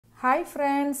Hi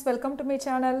friends, welcome to my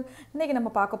channel. இன்னைக்கு நம்ம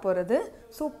பார்க்க போறது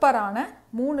சூப்பரான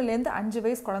 3 ல இருந்து 5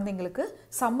 வயசு குழந்தைகளுக்கு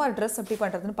சம்மர் Dress எப்படி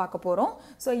பண்றதுன்னு பார்க்க போறோம்.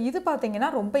 சோ இது பாத்தீங்கன்னா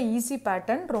ரொம்ப ஈஸி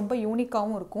பேட்டர்ன், ரொம்ப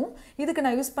யூனிக்காவும் இருக்கும். இதுக்கு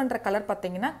நான் யூஸ் பண்ற கலர்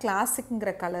பாத்தீங்கன்னா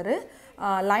கிளாசிக்ங்கற கலர்,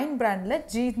 லைன் பிராண்ட்ல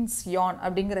ஜீன்ஸ் yarn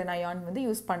அப்படிங்கற நான் yarn வந்து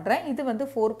யூஸ் பண்றேன். இது வந்து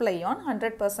 4 ply yarn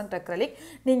 100% acrylic.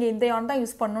 நீங்க இந்த yarn தான்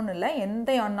யூஸ் பண்ணனும் இல்ல,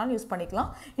 எந்த yarnனாலும் யூஸ்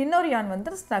பண்ணிக்கலாம். இன்னொரு yarn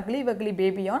வந்து Snuggly Wuggly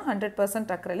baby yarn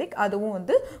 100% acrylic, அதுவும்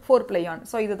வந்து 4 ply yarn.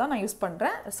 சோ இதுதான் நான் யூஸ்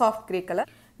பண்றேன், சாஃப்ட் கிரே கலர்.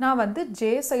 நான் வந்து J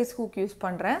size hook யூஸ்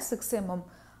பண்றேன், 6 mm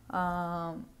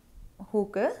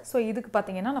hook. சோ இதுக்கு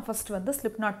பாத்தீங்கன்னா நான் ஃபர்ஸ்ட் வந்து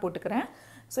slip knot போட்டுக்கறேன்.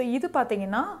 சோ இது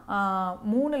பாத்தீங்கன்னா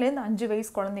 3 ல இருந்து 5 வயசு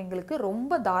குழந்தைகளுக்கு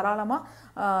ரொம்ப தாராளமா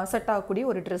செட் ஆகக்கூடிய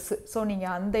ஒரு Dress. சோ நீங்க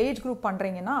அந்த ஏஜ் குரூப்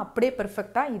பண்றீங்கன்னா அப்படியே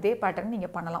பெர்ஃபெக்ட்டா இதே பேட்டர்ன் நீங்க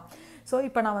பண்ணலாம். சோ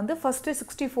இப்போ நான் வந்து ஃபர்ஸ்ட்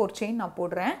 64 செயின் நான்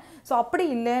போடுறேன். சோ அப்படி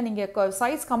இல்ல நீங்க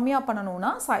சைஸ் கம்மியா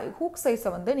பண்ணனும்னா ஹூக் சைஸை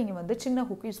வந்து நீங்க வந்து சின்ன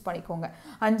ஹூக் யூஸ் பண்ணிக்கோங்க.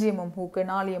 5 mm ஹூக்,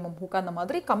 4 mm ஹூக் அந்த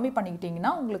மாதிரி கம்மி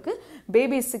பண்ணிக்கிட்டீங்கன்னா உங்களுக்கு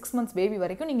பேபி 6 months பேபி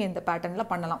வரைக்கும் நீங்க இந்த பேட்டர்ன்ல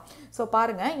பண்ணலாம். சோ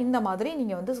பாருங்க, இந்த மாதிரி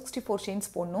நீங்க வந்து 64 செயின்ஸ்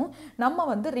போடணும். நம்ம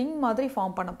வந்து ரிங் மாதிரி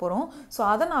ஃபார்ம் பண்ண போறோம். சோ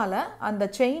அதனால அந்த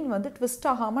செயின் வந்து ட்விஸ்ட்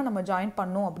ஆகாம நம்ம ஜாயின்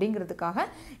பண்ணனும் அப்படிங்கிறதுக்காக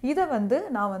இத வந்து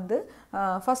நான் வந்து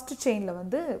ஃபர்ஸ்ட் செயின்ல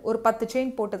வந்து ஒரு 10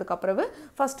 செயின் போட்டதுக்கு அப்புறம்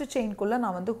ஃபர்ஸ்ட் செயின்க்குள்ள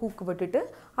நான் வந்து ஹூக் விட்டுட்டு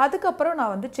அதுக்கு அப்புறம்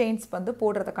நான் வந்து செயின்ஸ் வந்து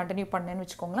போடுறத கண்டினியூ பண்ணேன்னு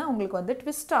வெச்சுக்கோங்களேன், உங்களுக்கு வந்து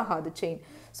ட்விஸ்ட் ஆகாது செயின்.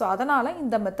 சோ அதனால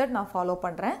இந்த மெத்தட் நான் ஃபாலோ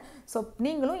பண்றேன். சோ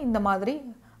நீங்களும் இந்த மாதிரி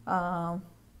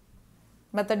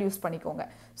மெத்தட் யூஸ் பண்ணிக்கோங்க.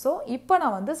 சோ இப்போ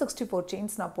நான் வந்து 64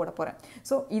 செயின்ஸ் நான் போட போறேன்.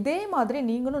 சோ இதே மாதிரி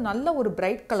நீங்களும் நல்ல ஒரு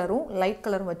பிரைட் கலரும் லைட்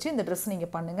கலரும் வச்சு இந்த Dress நீங்க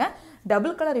பண்ணுங்க.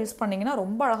 டபுள் கலர் யூஸ் பண்ணீங்கன்னா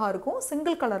ரொம்ப அழகா இருக்கும்,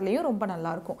 சிங்கிள் கலர்லயும் ரொம்ப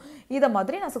நல்லா இருக்கும். இத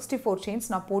மாதிரி நான் 64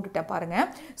 செயின்ஸ் நான் போட்டுட்டேன் பாருங்க.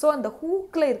 சோ அந்த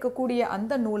ஹூக்ல இருக்கக்கூடிய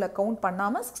அந்த நூலை கவுண்ட்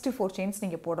பண்ணாம 64 செயின்ஸ்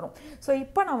நீங்க போடணும். சோ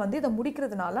இப்போ நான் வந்து இத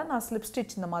முடிக்கிறதுனால நான் ஸ்லிப்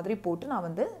ஸ்டிட்ச் இந்த மாதிரி போட்டு நான்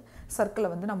வந்து சர்க்கிளை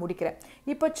வந்து நான் முடிக்கிறேன்.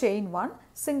 இப்போ செயின் 1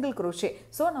 சிங்கிள் crochet.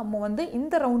 சோ நம்ம வந்து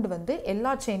இந்த ரவுண்ட் வந்து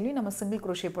எல்லா செயின்லயும் நம்ம சிங்கிள்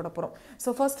crochet போட போறோம். சோ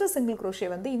ஃபர்ஸ்ட் சிங்கிள் crochet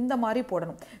வந்து இந்த மாதிரி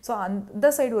போடணும். சோ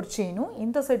அந்த சைடு ஒரு செயினும்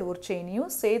இந்த சைடு ஒரு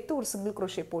செயினையும் சேர்த்து ஒரு சிங்கிள்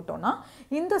crochet போட்டோம்னா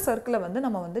இந்த சர்க்கிளை வந்து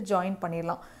நம்ம வந்து ஜாயின்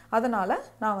பண்ணிடலாம். அதனால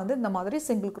நான் வந்து இந்த மாதிரி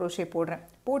சிங்கிள் crochet போடுறேன்.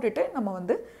 போட்டுட்டு நம்ம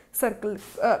வந்து சர்க்கிள்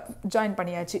ஜாயின்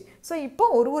பண்ணியாச்சு. சோ இப்போ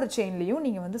ஒரு செயின்லயும்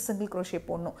நீங்க வந்து சிங்கிள் crochet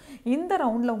போடணும். இந்த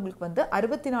ரவுண்ட்ல உங்களுக்கு வந்து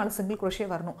 64 சிங்கிள் crochet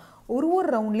வரணும். ஒரு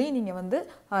ரவுண்ட்லயும் நீங்க வந்து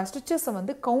ஸ்டிச்சஸை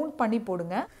வந்து கவுண்ட் பண்ணி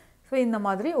போடுங்க. சோ இந்த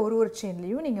மாதிரி ஒரு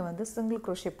செயின்லயும் நீங்க வந்து சிங்கிள்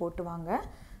crochet போட்டு வாங்க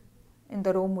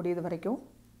இந்த ரோ முடியுது வரைக்கும்.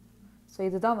 சோ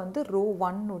இதுதான் வந்து ரோ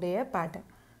 1 உடைய பேட்டர்ன்.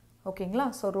 ஓகேங்களா?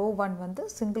 சோ ரோ 1 வந்து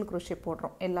சிங்கிள் crochet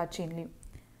போடுறோம் எல்லா செயின்லயும்.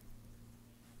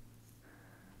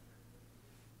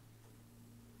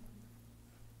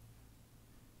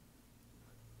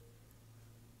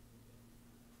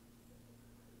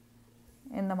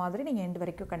 இந்த மாதிரி நீங்க எண்ட்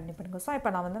வரைக்கும் கண்டினியூ பண்ணுங்க. சோ இப்போ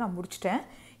நான் முடிச்சிட்டேன்.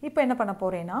 இப்போ என்ன பண்ண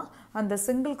போறேன்னா அந்த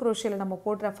சிங்கிள் crochetல நம்ம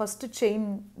போடுற first chain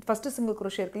first single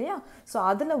crochet இருக்கு இல்லையா, சோ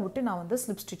அதுல விட்டு நான் வந்து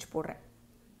ஸ்லிப் ஸ்டிட்ச் போடுறேன்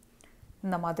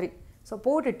இந்த மாதிரி. சோ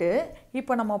போட்டுட்டு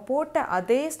இப்போ நம்ம போட்ட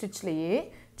அதே ஸ்டிட்ச்லயே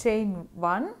செயின்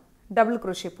 1 டபுள்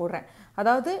crochet போடுறேன்.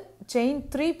 அதாவது செயின்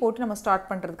 3 போட்டு நம்ம ஸ்டார்ட்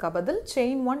பண்றதுக்கு பதில்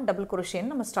செயின் 1 டபுள் crochet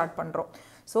நம்ம ஸ்டார்ட் பண்றோம்.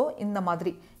 சோ இந்த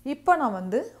மாதிரி இப்போ நான்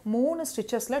வந்து 3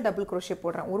 ஸ்டிச்சஸ்ல டபுள் crochet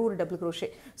போடுறேன், ஒரு டபுள் crochet.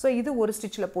 சோ இது ஒரு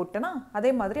ஸ்டிட்ச்ல போட்டேனா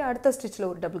அதே மாதிரி அடுத்த ஸ்டிட்ச்ல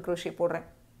ஒரு டபுள் crochet போடுறேன்.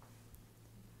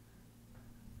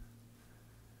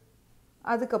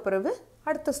 அதுக்கு அப்புறம்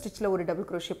அடுத்த ஸ்டிட்ச்ல ஒரு டபுள்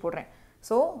crochet போடுறேன்.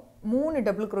 சோ 3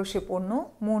 டபுள் crochet போடணும்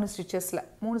 3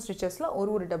 ஸ்டிச்சஸ்ல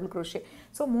ஒரு double crochet.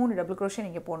 So 3 double crochet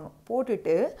நீங்க போடணும்.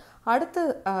 போட்டுட்டு அடுத்த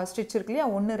ஸ்டிட்ச் இருக்கு இல்லையா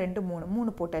 1 2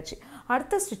 3 போட்டாச்சு.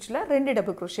 அடுத்த ஸ்டிட்ச்ல 2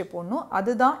 டபுள் crochet போடணும்.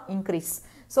 அதுதான் இன்க்ரீஸ்.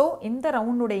 சோ இந்த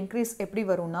ரவுண்டோட இன்க்ரீஸ் எப்படி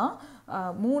வரும்னா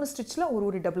 3 ஸ்டிட்ச்ல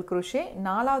ஒரு டபுள் crochet,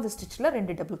 4வது ஸ்டிட்ச்ல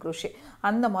 2 டபுள் crochet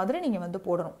அந்த மாதிரி நீங்க வந்து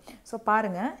போடணும். சோ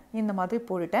பாருங்க, இந்த மாதிரி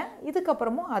போட்டுட்டேன். இதுக்கு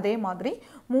அப்புறமும் அதே மாதிரி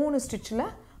 3 ஸ்டிட்ச்ல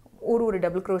ஒரு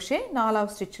டபுள் crochet,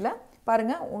 4வது ஸ்டிட்ச்ல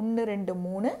பாருங்க 1 2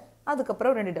 3 அதுக்கு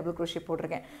அப்புறம் 2 டபுள் crochet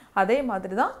போட்டுருக்கேன். அதே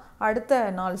மாதிரி தான் அடுத்த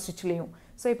 4 ஸ்டிட்ச்லயும்.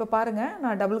 சோ இப்போ பாருங்க,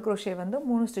 நான் டபுள் crochet வந்து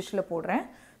 3 ஸ்டிட்ச்ல போடுறேன்.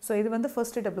 சோ இது வந்து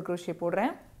ஃபர்ஸ்ட் டபுள் crochet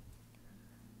போடுறேன்.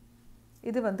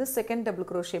 இது வந்து செகண்ட் டபுள்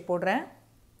crochet போடுறேன்.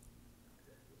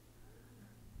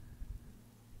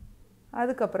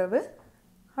 அதுக்கு அப்புறம்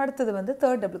அடுத்து வந்து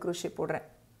தேர்ட் டபுள் crochet போடுறேன்.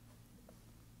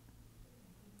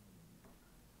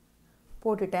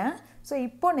 போட்டுட்டேன். சோ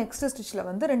இப்போ நெக்ஸ்ட் ஸ்டிட்ச்ல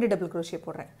வந்து 2 டபுள் crochet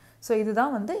போடுறேன். சோ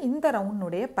இதுதான் வந்து இந்த ரவுண்ட்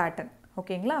உடைய பேட்டர்ன்.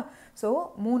 ஓகேங்களா? So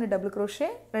 3 double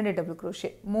crochet 2 double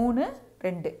crochet 3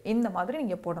 2 இந்த மாதிரி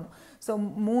நீங்க போடணும். சோ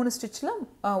 3 ஸ்டிட்ச்ல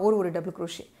ஒரு டபுள்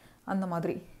crochet அந்த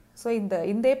மாதிரி. சோ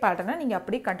இந்த பேட்டர்னை நீங்க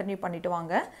அப்படியே கண்டினியூ பண்ணிட்டு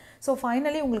வாங்க. சோ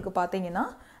ஃபைனலி உங்களுக்கு பாத்தீங்கன்னா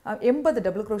 80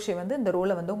 டபுள் crochet வந்து இந்த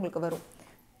ரோல வந்து உங்களுக்கு வரும்.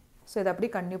 ஸோ இதை அப்படி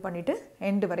கன்டினியூ பண்ணிவிட்டு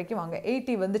எண்டு வரைக்கும் வாங்க.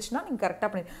 80 வந்துச்சுன்னா நீங்கள் கரெக்டாக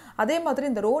பண்ணி அதே மாதிரி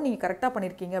இந்த ரோ நீங்கள் கரெக்டாக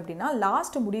பண்ணியிருக்கீங்க அப்படின்னா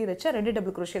லாஸ்ட்டு முடியிறச்ச 2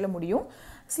 டபுள் க்ரோஷேல முடியும்.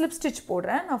 ஸ்லிப் ஸ்டிச்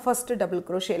போடுறேன் நான் ஃபஸ்ட்டு டபுள்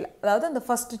க்ரோஷேல, அதாவது அந்த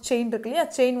ஃபஸ்ட்டு செயின் இருக்கு இல்லையா,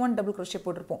 செயின் 1 டபுள் க்ரோஷே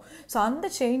போட்டிருப்போம். ஸோ அந்த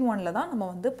செயின் 1ல் தான் நம்ம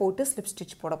வந்து போட்டு ஸ்லிப்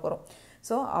ஸ்டிச் போட போகிறோம்.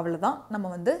 ஸோ அவ்வளோதான், நம்ம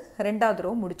வந்து 2வது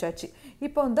ரோ முடிச்சாச்சு.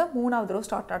 இப்போ வந்து 3வது ரோ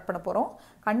ஸ்டார்ட் பண்ண போகிறோம்.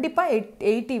 கண்டிப்பாக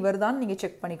 80 வருதான்னு நீங்கள்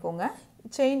செக் பண்ணிக்கோங்க.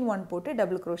 செயின் 1 போட்டு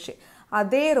டபுள் க்ரோஷே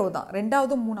அதே ரோ தான்,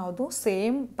 2வதும் 3வதும்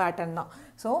சேம் பேட்டர்ன் தான்.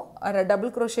 ஸோ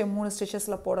டபுள் க்ரோஷே 3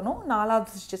 ஸ்டிச்சஸில் போடணும்,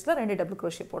 4வது ஸ்டிச்சஸில் 2 டபுள்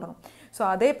க்ரோஷே போடணும். ஸோ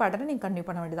அதே பேட்டர்னை நீங்கள் கன்டினியூ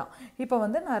பண்ண வேண்டியதான். இப்போ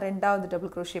வந்து நான் 2வது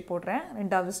டபுள் க்ரோஷே போடுறேன்,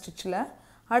 2வது ஸ்டிச்சில்.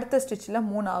 அடுத்த ஸ்டிச்சில்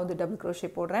 3வது டபுள் க்ரோஷே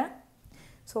போடுறேன்.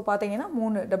 ஸோ பார்த்தீங்கன்னா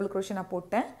 3 டபுள் க்ரோஷே நான்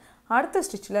போட்டேன். அடுத்த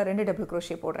ஸ்டிச்சில் 2 டபுள்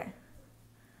க்ரோஷே போடுறேன்.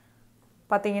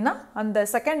 பார்த்தீங்கன்னா அந்த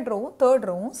செகண்ட் ரோவும் தேர்ட்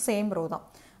ரோவும் சேம் ரோ தான்.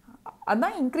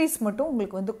 அதான் இன்க்ரீஸ் மட்டும்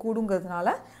உங்களுக்கு வந்து கூடுங்கிறதுனால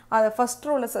அதை ஃபஸ்ட்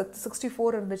ரோவில்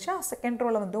 64 இருந்துச்சா, செகண்ட்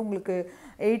ரோவில் வந்து உங்களுக்கு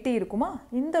 80 இருக்குமா,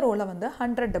 இந்த ரோவில் வந்து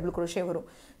 100 டபுள் க்ரோஷே வரும்.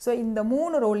 ஸோ இந்த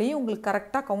 3 ரோலையும் உங்களுக்கு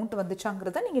கரெக்டாக கவுண்ட்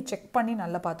வந்துச்சாங்கிறத நீங்கள் செக் பண்ணி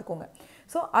நல்லா பார்த்துக்கோங்க.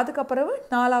 ஸோ அதுக்கப்புறம்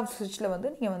 4வது ஸ்டிச்சில் வந்து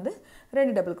நீங்கள் வந்து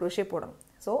 2 டபுள் க்ரோஷே போடணும்.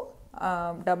 ஸோ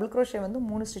டபுள் க்ரோஷே வந்து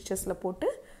 3 ஸ்டிச்சஸில் போட்டு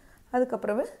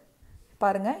அதுக்கப்புறம்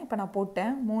பாருங்கள், இப்போ நான்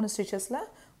போட்டேன் 3 ஸ்டிச்சஸில்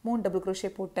 3 டபுள்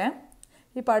க்ரோஷே போட்டேன்.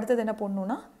 இப்போ அடுத்தது என்ன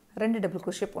பண்ணணுன்னா 2 டபுள்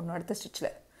க்ரோஷே போடணும் அடுத்த ஸ்டிச்சில்.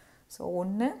 ஸோ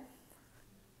 1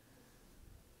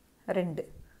 2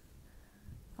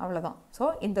 அவ்வளோதான். ஸோ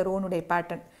இந்த ரோனுடைய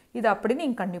பேட்டர்ன் இது அப்படி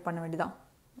நீங்கள் கன்டினியூ பண்ண வேண்டியதான்.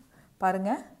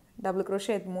 பாருங்கள், டபுள்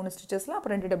க்ரோஷே 3 ஸ்டிச்சஸில்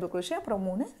அப்புறம் 2 டபுள் க்ரோஷே அப்புறம்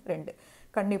 3 2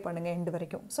 கன்டினியூ பண்ணுங்கள் எண்டு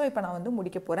வரைக்கும். ஸோ இப்போ நான் வந்து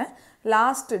முடிக்க போகிறேன்.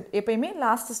 எப்பயுமே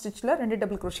லாஸ்ட் ஸ்டிச்சில் 2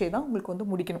 டபுள் க்ரோஷே தான் உங்களுக்கு வந்து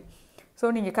முடிக்கணும். ஸோ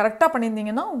நீங்கள் கரெக்டாக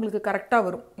பண்ணியிருந்தீங்கன்னா உங்களுக்கு கரெக்டாக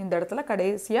வரும். இந்த இடத்துல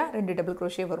கடைசியாக 2 டபுள்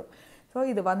க்ரோஷே வரும். ஸோ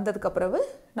இது வந்ததுக்கப்புறவு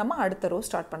நம்ம அடுத்த ரோ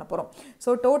ஸ்டார்ட் பண்ண போகிறோம். ஸோ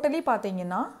டோட்டலி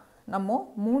பார்த்தீங்கன்னா நம்ம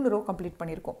 3 ரோ கம்ப்ளீட்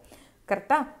பண்ணியிருக்கோம்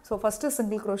கரெக்டாக. So first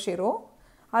single crochet row,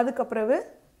 அதுக்கப்புறவு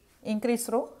increase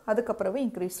row, அதுக்கப்புறவு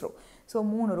increase row. So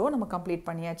 3 row நம்ம கம்ப்ளீட்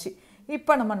பண்ணியாச்சு.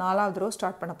 இப்போ நம்ம 4வது ரோ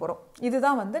ஸ்டார்ட் பண்ண போகிறோம்.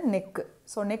 இதுதான் வந்து நெக்கு.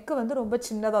 ஸோ நெக்கு வந்து ரொம்ப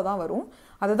சின்னதாக தான் வரும்,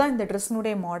 அதுதான் இந்த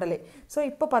ட்ரெஸ்னுடைய மாடலே. ஸோ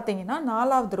இப்போ பார்த்தீங்கன்னா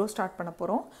 4வது ரோ ஸ்டார்ட் பண்ண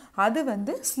போகிறோம். அது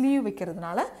வந்து ஸ்லீவ்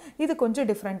வைக்கிறதுனால இது கொஞ்சம்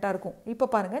டிஃப்ரெண்ட்டாக இருக்கும். இப்போ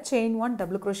பாருங்கள், செயின் 1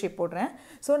 டபுள் க்ரோஷே போடுறேன்.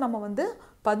 ஸோ நம்ம வந்து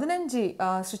 15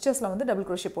 ஸ்டிச்சஸில் வந்து டபுள்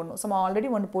க்ரோஷே போடணும். ஸோ நம்ம ஆல்ரெடி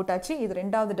 1 போட்டாச்சு. இது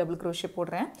 2வது டபுள் க்ரோஷே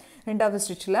போடுறேன் 2வது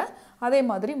ஸ்டிச்சில். அதே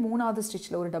மாதிரி 3வது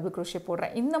ஸ்டிச்சில் ஒரு டபுள் க்ரோஷே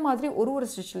போடுறேன். இந்த மாதிரி ஒரு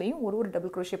ஸ்டிச்லேயும் ஒரு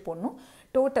டபுள் க்ரோஷே போடணும்.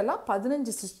 டோட்டலாக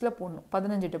 15 ஸ்டிச்சில் போடணும்,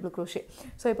 15 டபுள் க்ரோஷே.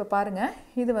 ஸோ இப்போ பாருங்கள்,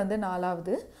 இது வந்து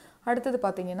 4வது, அடுத்தது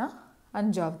பார்த்தீங்கன்னா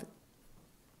 5வது.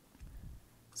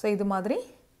 ஸோ இது மாதிரி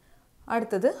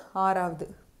அடுத்தது 6வது.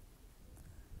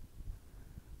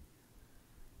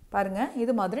 பாருங்கள்,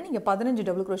 இது மாதிரி நீங்கள் 15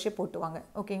 டபுள் க்ரோஷே போட்டுவாங்க.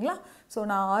 ஓகேங்களா? ஸோ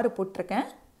நான் 6 போட்டிருக்கேன்,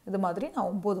 இது மாதிரி நான்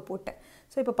 9 போட்டேன்.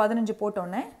 ஸோ இப்போ 15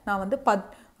 போட்டோன்னே நான் வந்து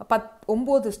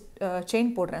 9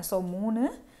 செயின் போடுறேன். ஸோ 3,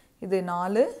 இது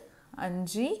 4,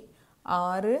 5,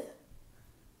 6,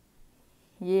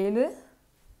 7,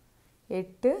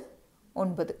 8,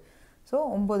 9. ஸோ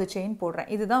 9 செயின் போடுறேன்.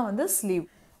 இதுதான் வந்து ஸ்லீவ்.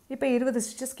 இப்போ 20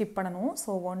 ஸ்டிச்சஸ் ஸ்கிப் பண்ணணும்.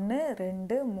 ஸோ 1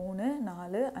 2 3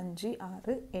 4 5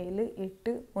 6 7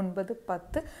 8 9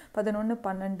 10 11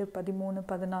 12 13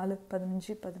 14 15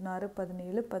 16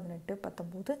 17 18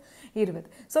 19 20.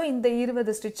 ஸோ இந்த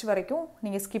 20 ஸ்டிச் வரைக்கும்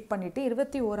நீங்கள் ஸ்கிப் பண்ணிவிட்டு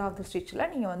 21வது ஸ்டிச்சில்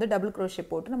நீங்கள் வந்து டபுள் க்ரோஷே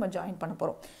போட்டு நம்ம ஜாயின் பண்ண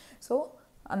போகிறோம். ஸோ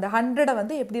அந்த 100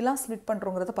 வந்து எப்படிலாம் ஸ்ப்ளிட்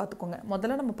பண்ணுறோங்கிறத பார்த்துக்கோங்க.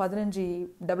 முதல்ல நம்ம 15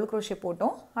 டபுள் க்ரோஷே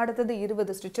போட்டோம், அடுத்தது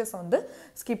 20 ஸ்டிச்சஸ் வந்து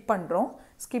ஸ்கிப் பண்ணுறோம்.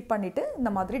 ஸ்கிப் பண்ணிவிட்டு இந்த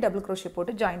மாதிரி டபுள் க்ரோஷே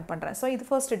போட்டு ஜாயின் பண்ணுறேன். ஸோ இது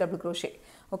ஃபர்ஸ்ட் டபுள் க்ரோஷே.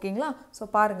 ஓகேங்களா? ஸோ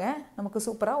பாருங்கள், நமக்கு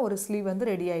சூப்பராக ஒரு ஸ்லீவ் வந்து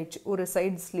ரெடி ஆயிடுச்சு, ஒரு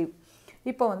சைடு ஸ்லீவ்.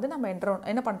 இப்போ வந்து நம்ம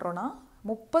என்ன பண்ணுறோன்னா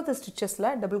 30 ஸ்டிச்சஸில்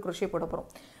டபுள் க்ரோஷே போட போகிறோம்.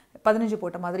 15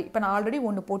 போட்ட மாதிரி. இப்போ நான் ஆல்ரெடி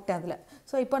 1 போட்டேன் அதில்.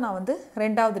 ஸோ இப்போ நான் வந்து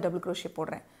 2வது டபுள் க்ரோஷே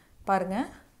போடுறேன். பாருங்கள்,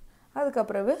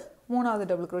 அதுக்கப்புறவு 3வது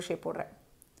டபுள் க்ரோஷே போடுறேன்.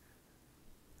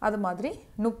 அது மாதிரி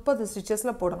 30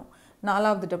 ஸ்டிச்சஸில் போடணும்.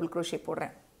 4வது டபுள் க்ரோஷே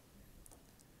போடுறேன்.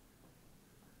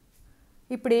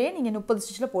 இப்படியே நீங்கள் 30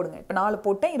 ஸ்டிச்சில் போடுங்க. இப்போ 4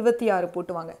 போட்டேன், 26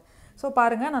 போட்டுவாங்க. ஸோ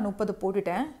பாருங்கள், நான் 30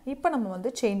 போட்டுட்டேன். இப்போ நம்ம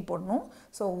வந்து செயின் போடணும்.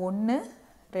 ஸோ 1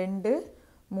 2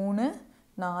 3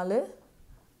 4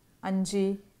 5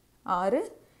 6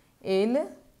 7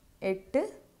 8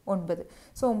 9.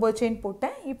 ஸோ 9 செயின்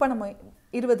போட்டேன். இப்போ நம்ம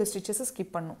 20 ஸ்டிச்சஸை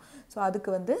ஸ்கிப் பண்ணணும். ஸோ அதுக்கு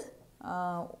வந்து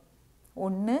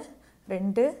 1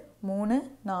 2 3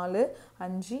 4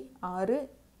 5 6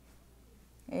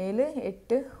 7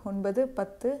 8 9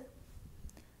 10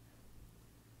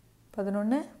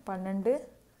 11 12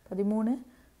 13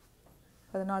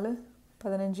 14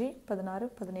 15 16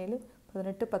 17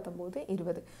 18 19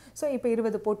 20 ஸோ இப்போ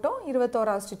 20 போட்டோம்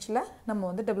 21வது ஸ்டிச்சில் நம்ம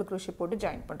வந்து டபுள் க்ரோஷே போட்டு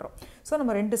ஜாயின் பண்ணுறோம் ஸோ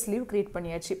நம்ம 2 ஸ்லீவ் க்ரியேட்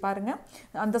பண்ணியாச்சு பாருங்கள்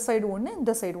அந்த சைடு ஒன்று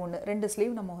இந்த சைடு ஒன்று 2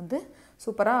 ஸ்லீவ் நம்ம வந்து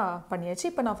சூப்பராக பண்ணியாச்சு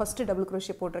இப்போ நான் ஃபஸ்ட்டு டபுள்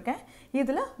க்ரோஷே போட்டிருக்கேன்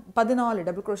இதில் 14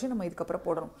 டபுள் க்ரோஷே நம்ம இதுக்கப்புறம்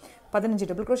போடணும்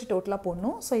 15 டபுள் க்ரோஷே டோட்டலாக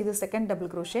போடணும் ஸோ இது செகண்ட்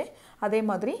டபுள் க்ரோஷே அதே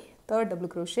மாதிரி தேர்ட்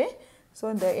டபுள் க்ரோஷே ஸோ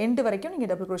இந்த எண்டு வரைக்கும் நீங்கள்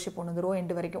டபுள் க்ரோஷே போடணும் இந்த ரோ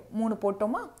எண்டு வரைக்கும் 3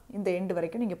 போட்டோமா இந்த எண்டு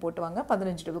வரைக்கும் நீங்கள் போட்டு வாங்க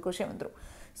 15 டபுள் க்ரோஷே வந்துடும்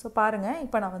ஸோ பாருங்கள்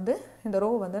இப்போ நான் வந்து இந்த ரோ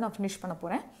வந்து நான் ஃபினிஷ் பண்ண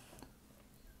போகிறேன்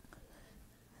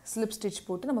ஸ்லிப் ஸ்டிச்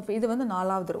போட்டு நம்ம இது வந்து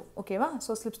 4வது ரோ ஓகேவா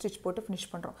ஸோ ஸ்லிப் ஸ்டிச் போட்டு ஃபினிஷ்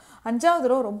பண்ணுறோம் 5வது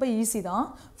ரோ ரொம்ப ஈஸி தான்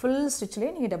ஃபுல்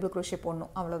ஸ்டிச்லேயே நீங்கள் டபுள் க்ரோஷே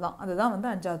போடணும் அவ்வளோதான் அதுதான் வந்து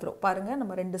 5வது ரோ பாருங்கள்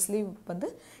நம்ம 2 ஸ்லீவ் வந்து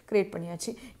க்ரியேட்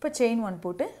பண்ணியாச்சு இப்போ செயின் 1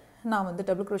 போட்டு நான் வந்து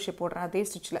டபுள் க்ரோஷே போடுறேன் அதே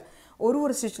ஸ்டிச்சில்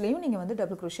ஒரு ஸ்டிச்லேயும் நீங்கள் வந்து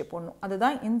டபுள் க்ரோஷே போடணும்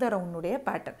அதுதான் இந்த ரவுண்டுடைய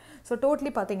பேட்டர்ன் ஸோ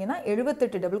டோட்டலி பார்த்தீங்கன்னா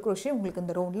 78 டபுள் க்ரோஷே உங்களுக்கு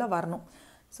இந்த ரவுண்டில் வரணும்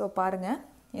ஸோ பாருங்கள்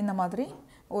இந்த மாதிரி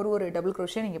ஒரு டபுள்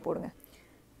க்ரோஷே நீங்கள் போடுங்க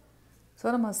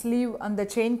ஸோ நம்ம ஸ்லீவ் அந்த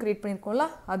செயின் க்ரியேட் பண்ணியிருக்கோம்ல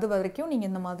அது வரைக்கும் நீங்கள்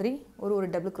இந்த மாதிரி ஒரு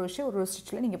டபுள் க்ரோஷே ஒரு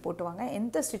ஸ்டிச்சில் நீங்கள் போட்டுவாங்க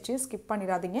எந்த ஸ்டிச்சையும் ஸ்கிப்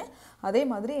பண்ணிடாதீங்க அதே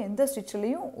மாதிரி எந்த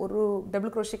ஸ்டிச்சிலையும் ஒரு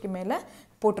டபுள் க்ரோஷேக்கு மேலே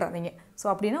போட்டுறாதீங்க ஸோ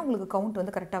அப்படின்னா உங்களுக்கு கவுண்ட்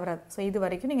வந்து கரெக்டாக வராது ஸோ இது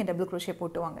வரைக்கும் நீங்கள் டபுள் க்ரோஷே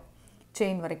போட்டுவாங்க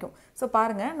செயின் வரைக்கும் ஸோ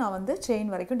பாருங்கள் நான் வந்து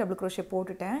செயின் வரைக்கும் டபுள் க்ரோஷே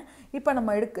போட்டுட்டேன் இப்போ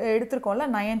நம்ம எடுத்துருக்கோம்ல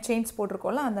 9 செயின்ஸ்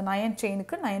போட்டிருக்கோம்ல அந்த 9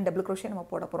 செயினுக்கு 9 டபுள் க்ரோஷே நம்ம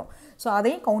போட போகிறோம் ஸோ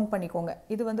அதையும் கவுண்ட் பண்ணிக்கோங்க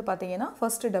இது வந்து பார்த்தீங்கன்னா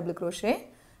ஃபஸ்ட்டு டபுள் க்ரோஷே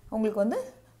உங்களுக்கு வந்து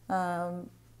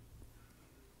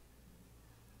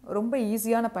ரொம்ப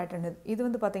ஈஸியான பேட்டர்ன் இது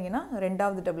வந்து பார்த்தீங்கன்னா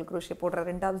 2வது டபுள் க்ரோஷே போடுற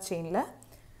 2வது செயினில்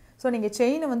ஸோ நீங்கள்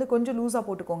செயினை வந்து கொஞ்சம் லூஸாக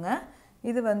போட்டுக்கோங்க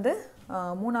இது வந்து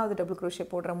 3வது டபுள் க்ரோஷே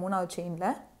போடுற 3வது செயினில்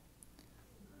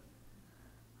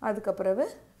அதுக்கப்புறம்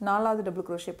 4வது டபுள்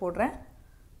க்ரோஷே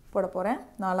போட போகிறேன்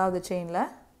 4வது செயினில்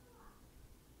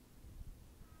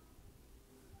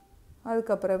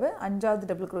அதுக்கப்புறம் 5வது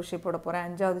டபுள் க்ரோஷே போட போகிறேன்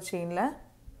 5வது செயினில்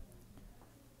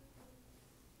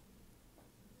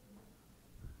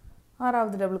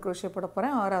 6வது டபுள் க்ரோஷே போட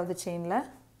போகிறேன் 6வது செயினில்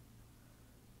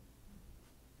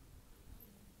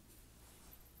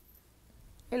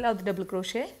 7வது டபுள்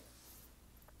க்ரோஷே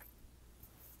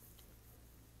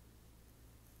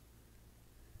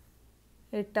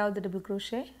 8வது டபுள்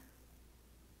க்ரோஷே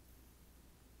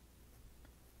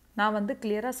நான் வந்து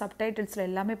கிளியராக சப்டைட்டில்ஸில்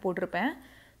எல்லாமே போட்டிருப்பேன்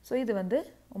ஸோ இது வந்து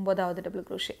 9வது டபுள்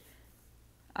க்ரோஷே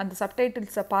அந்த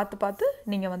சப்டைட்டில்ஸை பார்த்து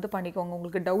நீங்கள் வந்து பண்ணிக்கோங்க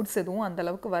உங்களுக்கு டவுட்ஸ் எதுவும்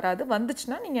அந்தளவுக்கு வராது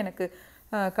வந்துச்சுன்னா நீங்கள் எனக்கு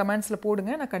கமெண்ட்ஸில்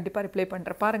போடுங்க நான் கண்டிப்பாக ரிப்ளை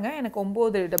பண்ணுறேன் பாருங்கள் எனக்கு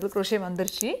 9 டபுள் க்ரோஷே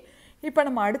வந்துருச்சு இப்போ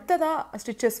நம்ம அடுத்ததாக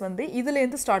ஸ்டிச்சஸ் வந்து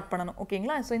இதுலேருந்து ஸ்டார்ட் பண்ணணும்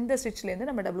ஓகேங்களா ஸோ இந்த ஸ்டிச்லேருந்து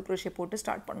நம்ம டபுள் க்ரோஷே போட்டு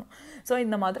ஸ்டார்ட் பண்ணணும் ஸோ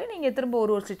இந்த மாதிரி நீங்கள் திரும்ப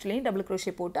ஒரு ஸ்டிச்லேயும் டபுள்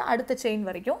க்ரோஷே போட்டு அடுத்த செயின்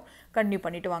வரைக்கும் கண்டினியூ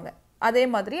பண்ணிட்டு வாங்க அதே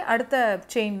மாதிரி அடுத்த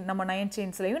செயின் நம்ம 9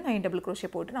 செயின்ஸ்லேயும் 9 டபுள் க்ரோஷே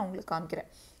போட்டு நான் உங்களுக்கு காமிக்கிறேன்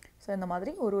ஸோ இந்த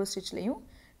மாதிரி ஒரு ஸ்டிச்லேயும்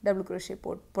டபுள் க்ரோஷே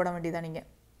போட வேண்டியதான் நீங்கள்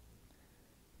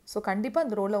ஸோ கண்டிப்பாக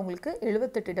இந்த ரோவில் உங்களுக்கு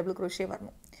 78 டபுள் க்ரோஷே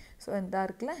வரணும் ஸோ இந்த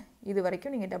இருக்குல்ல இது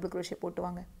வரைக்கும் நீங்கள் டபுள் க்ரோஷே போட்டு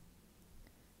வாங்க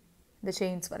இந்த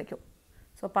செயின்ஸ் வரைக்கும்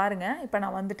ஸோ பாருங்கள் இப்போ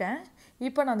நான் வந்துட்டேன்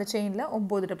இப்போ நான் அந்த செயினில்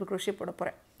 9 டபுள் க்ரோஷே போட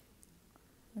போகிறேன்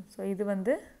ஸோ இது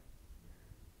வந்து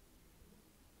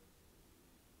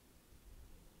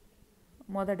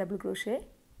மொதல் டபுள் க்ரோஷே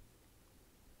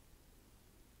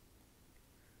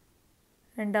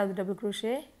 2வது டபுள்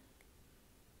க்ரோஷே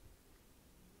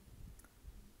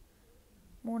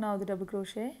 3வது டபுள்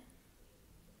க்ரோஷே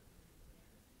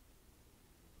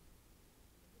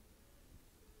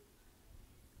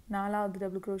 4வது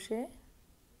டபுள் க்ரோஷே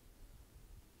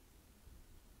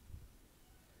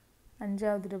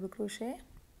 5வது டபுள் க்ரோஷே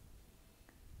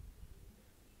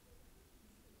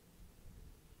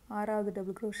 6வது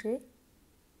டபுள் க்ரோஷே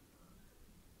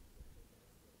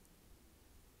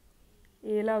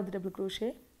 7வது டபுள் க்ரோஷே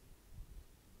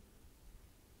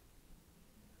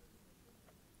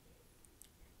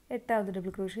 8வது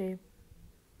டபுள் க்ரோஷே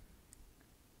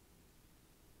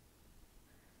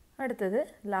அடுத்தது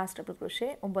லாஸ்ட் டபுள் க்ரோஷே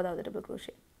 9வது டபுள்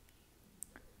க்ரோஷே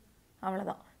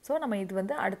அவ்வளோதான் ஸோ நம்ம இது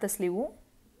வந்து அடுத்த ஸ்லீவும்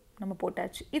நம்ம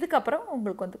போட்டாச்சு இதுக்கப்புறம்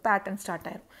உங்களுக்கு வந்து பேட்டர்ன் ஸ்டார்ட்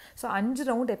ஆயிரும் ஸோ 5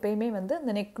 ரவுண்ட் எப்பயுமே வந்து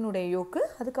இந்த நெக்கினுடைய யோக்கு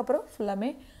அதுக்கப்புறம் ஃபுல்லாமே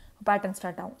பேட்டர்ன்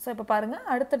ஸ்டார்ட் ஆகும் ஸோ இப்போ பாருங்கள்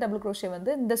அடுத்த டபுள் க்ரோஷே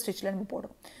வந்து இந்த ஸ்டிச்சில் நம்ம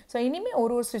போடுறோம் ஸோ இனிமேல்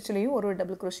ஒரு ஸ்டிச்லேயும் ஒரு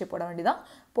டபுள் க்ரோஷே போட வேண்டியதான்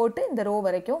போட்டு இந்த ரோ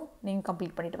வரைக்கும் நீங்கள்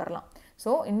கம்ப்ளீட் பண்ணிட்டு வரலாம்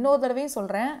ஸோ இன்னொரு தடவையும்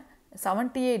சொல்கிறேன்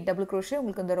 78 டபுள் க்ரோஷே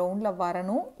உங்களுக்கு இந்த ரவுண்டில்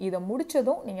வரணும் இதை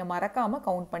முடித்ததும் நீங்கள் மறக்காமல்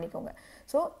கவுண்ட் பண்ணிக்கோங்க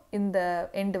ஸோ இந்த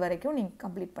எண்டு வரைக்கும் நீங்கள்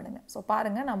கம்ப்ளீட் பண்ணுங்கள் ஸோ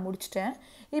பாருங்கள் நான் முடிச்சிட்டேன்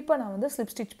இப்போ நான் வந்து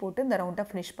ஸ்லிப் ஸ்டிச் போட்டு இந்த ரவுண்டை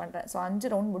ஃபினிஷ் பண்ணுறேன் ஸோ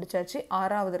 5 ரவுண்ட் முடிச்சாச்சு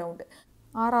 6வது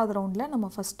ரவுண்டில் நம்ம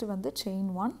ஃபஸ்ட்டு வந்து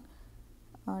செயின்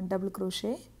 1 டபுள்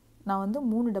க்ரோஷே நான் வந்து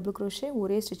 3 டபுள் க்ரோஷே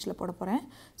ஒரே ஸ்டிச்சில் போட போகிறேன்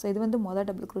ஸோ இது வந்து மொதல்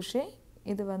டபுள் க்ரோஷே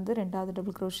இது வந்து 2வது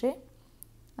டபுள் க்ரோஷே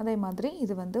அதே மாதிரி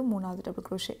இது வந்து 3வது டபுள்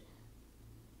க்ரோஷே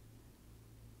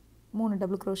 3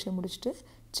 டபுள் crochet முடிச்சுட்டு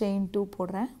செயின் 2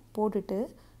 போடுறேன். போட்டுட்டு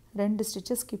 2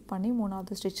 ஸ்டிச்சஸ் ஸ்கிப் பண்ணி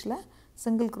 3வது ஸ்டிச்சில்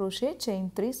single crochet chain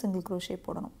 3 single crochet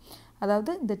போடணும்.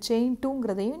 அதாவது இந்த செயின்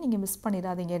 2ங்கிறதையும் நீங்கள் மிஸ்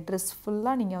பண்ணிடாதீங்க. ட்ரெஸ்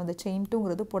ஃபுல்லாக நீங்கள் அந்த செயின்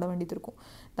 2ங்கிறது போட வேண்டியது இருக்கும்.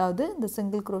 அதாவது இந்த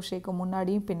சிங்கிள் crochetக்கு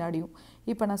முன்னாடியும் பின்னாடியும்.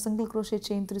 இப்போ நான் single crochet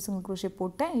chain 3 single crochet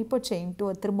போட்டேன். இப்போ செயின்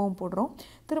 2 திரும்பவும் போடுறோம்.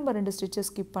 திரும்ப 2 ஸ்டிச்சஸ்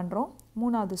ஸ்கிப் பண்ணுறோம்.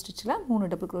 3வது ஸ்டிச்சில் 3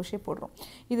 டபுள் crochet போடுறோம்.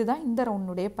 இதுதான் இந்த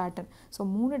ரவுண்டுடைய pattern. So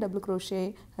 3 double crochet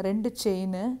 2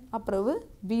 chain, அப்புறம்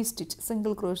we stitch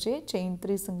single crochet chain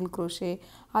 3 single crochet,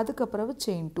 அதுக்கப்புறம்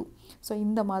செயின் 2. ஸோ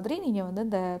இந்த மாதிரி நீங்கள் வந்து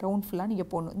இந்த ரவுண்ட் ஃபுல்லாக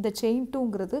நீங்கள் போடணும். இந்த செயின்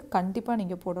 2ங்கிறது கண்டிப்பாக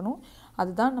நீங்கள் போடணும்.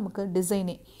 அதுதான் நமக்கு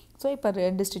டிசைனே. ஸோ இப்போ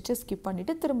 2 ஸ்டிச்சஸ் ஸ்கிப்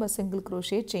பண்ணிவிட்டு திரும்ப single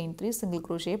crochet chain 3 single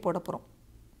crochet போட போகிறோம்.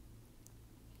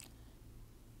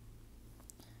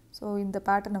 ஸோ இந்த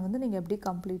பேட்டர்னை வந்து நீங்கள் எப்படி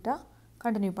கம்ப்ளீட்டாக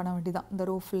கண்டினியூ பண்ண வேண்டியதான். இந்த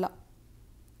ரோ ஃபுல்லாக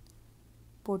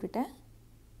போட்டுட்டேன்.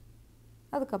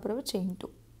 அதுக்கப்புறம் செயின் 2,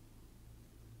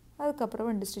 அதுக்கப்புறம்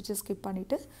 2 ஸ்டிச்சஸ் ஸ்கிப்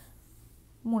பண்ணிவிட்டு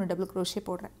 3 டபுள் crochet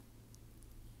போடுறேன்.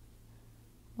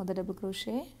 முதல் டபுள்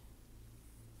crochet,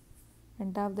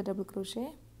 ரெண்டாவது டபுள் crochet,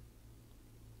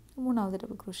 மூணாவது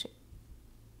டபுள் crochet,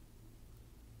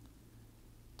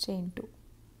 செயின் 2.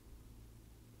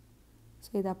 ஸோ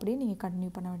இதை அப்படியே நீங்கள்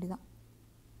கண்டினியூ பண்ண வேண்டியதான்.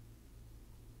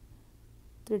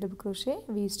 3 double crochet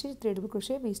we stitch, 3 double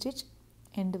crochet we stitch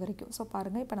end வரைக்கும். ஸோ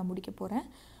பாருங்கள், இப்போ நான் முடிக்க போகிறேன்.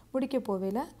 முடிக்க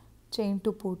போவேல செயின்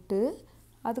 2 போட்டு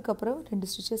அதுக்கப்புறம் 2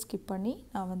 ஸ்டிச்சஸ் ஸ்கிப் பண்ணி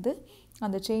நான் வந்து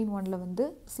அந்த செயின் 1ல் வந்து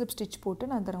ஸ்லிப் ஸ்டிச் போட்டு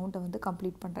நான் அந்த ரவுண்டை வந்து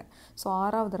கம்ப்ளீட் பண்ணுறேன். ஸோ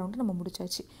 6வது ரவுண்டு நம்ம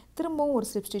முடிச்சாச்சு. திரும்பவும் ஒரு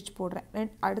ஸ்லிப் ஸ்டிச்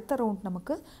போடுறேன். அடுத்த ரவுண்ட்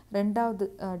நமக்கு 2வது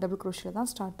டபுள் crochet தான்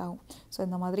ஸ்டார்ட் ஆகும். ஸோ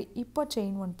இந்த மாதிரி இப்போ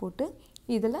செயின் 1 போட்டு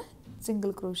இதில்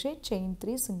single crochet chain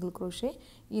 3 single crochet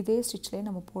இதே ஸ்டிச்லேயே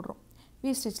நம்ம போடுறோம்.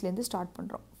 வி ஸ்டிச்லேருந்து ஸ்டார்ட்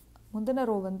பண்ணுறோம். முந்தின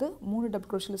ரோ வந்து 3 டபுள்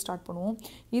crochetல ஸ்டார்ட் பண்ணுவோம்.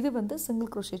 இது வந்து single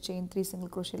crochet chain 3 single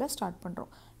crochetல start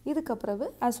பண்ணுறோம். இதுக்கப்புறம்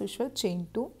ஆஸ் யூஷுவல் செயின்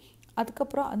 2,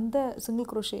 அதுக்கப்புறம் அந்த single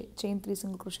crochet chain 3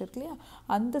 single crochet இருக்கு இல்லையா,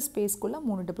 அந்த ஸ்பேஸ்க்குள்ளே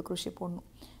 3 டபுள் crochet போடணும்.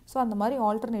 ஸோ அந்த மாதிரி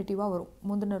ஆல்டர்னேட்டிவாக வரும்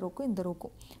முந்தின ரோக்கும் இந்த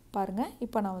ரோக்கும். பாருங்கள்,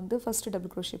 இப்போ நான் வந்து ஃபஸ்ட்டு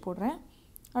டபுள் crochet போடுறேன்,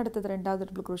 அடுத்தது 2வது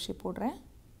டபுள் crochet போடுறேன்,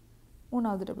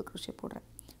 3வது டபுள் crochet போடுறேன்.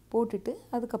 போட்டுட்டு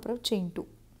அதுக்கப்புறம் செயின் 2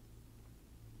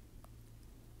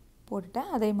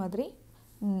 போட்டுட்டேன். அதே மாதிரி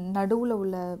நடுவில்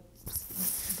உள்ள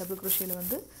டபுள் crochetல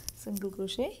வந்து single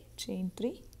crochet chain 3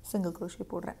 single crochet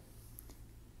போடுறேன்.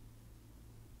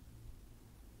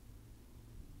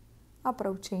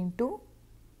 அப்புறம் செயின் 2,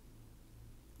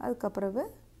 அதுக்கப்புறம்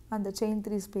அந்த செயின்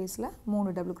 3 ஸ்பேஸில்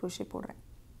 3 டபுள் crochet போடுறேன்.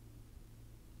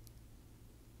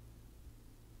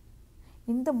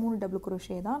 இந்த 3 டபுள்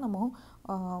crochet தான் நம்ம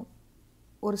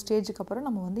ஒரு ஸ்டேஜுக்கு அப்புறம்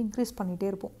நம்ம வந்து இன்க்ரீஸ் பண்ணிகிட்டே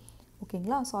இருப்போம்.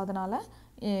 ஓகேங்களா? ஸோ அதனால்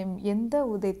எந்த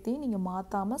உதயத்தையும் நீங்கள்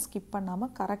மாற்றாமல் ஸ்கிப்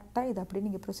பண்ணாமல் கரெக்டாக இதை அப்படியே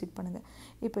நீங்கள் ப்ரொசீட் பண்ணுங்கள்.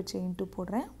 இப்போ செயின் 2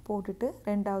 போடுறேன். போட்டுட்டு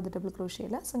 2வது double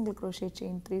crochetல single crochet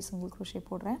chain 3 single crochet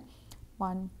போடுறேன்.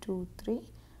 1 2 3,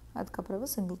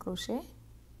 அதுக்கப்புறம் சிங்கிள் crochet,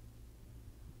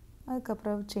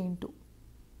 அதுக்கப்புறம் செயின் 2.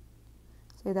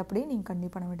 ஸோ இதை அப்படியே நீங்கள்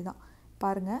கண்டினியூ பண்ண வேண்டியதான்.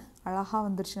 பாருங்கள், அழகாக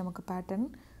வந்துருச்சு நமக்கு பேட்டர்ன்.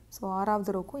 ஸோ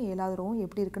 6வது ரோக்கும் 7வது ரோவும்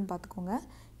எப்படி இருக்குன்னு பார்த்துக்கோங்க.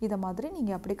 இதை மாதிரி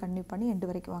நீங்கள் அப்படியே கண்டினியூ பண்ணி எண்டு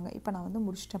வரைக்கும் வாங்க. இப்போ நான் வந்து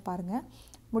முடிச்சிட்டேன் பாருங்கள்.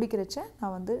 முடிக்கிறச்ச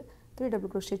நான் வந்து 3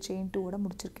 டபுள் crochet செயின் 2ஓட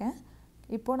முடிச்சிருக்கேன்.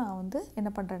 இப்போது நான் வந்து என்ன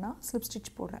பண்ணுறேன்னா ஸ்லிப் ஸ்டிச்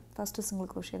போடுறேன். ஃபஸ்ட்டு சிங்கிள்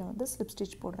crochetல வந்து ஸ்லிப்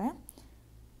ஸ்டிச் போடுறேன்.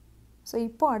 ஸோ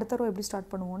இப்போது அடுத்த ரோ எப்படி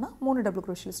ஸ்டார்ட் பண்ணுவோன்னா 3 டபுள்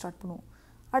crochetல ஸ்டார்ட் பண்ணுவோம்.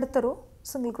 அடுத்த row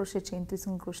single crochet chain 3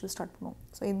 single crochetல start பண்ணுவோம்.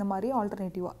 ஸோ இந்த மாதிரி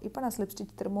ஆல்டர்னேட்டிவாக இப்போ நான் ஸ்லிப்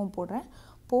ஸ்டிச் திரும்பவும் போடுறேன்.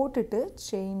 போட்டுட்டு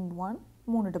செயின் 1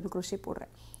 3 டபுள் crochet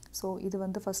போடுறேன். ஸோ இது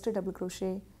வந்து first double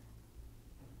crochet,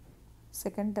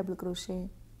 second double crochet,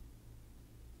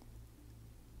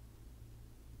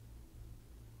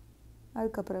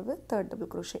 அதுக்கப்புறம் தேர்ட் டபுள்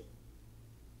crochet.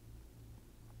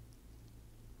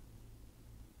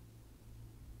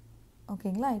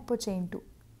 ஓகேங்களா? இப்போ செயின் 2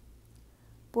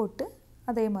 போட்டு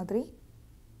அதே மாதிரி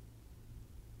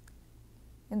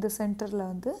இந்த சென்டரில்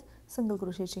வந்து single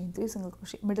crochet chain 3 single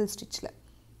crochet middle ஸ்டிச்சில்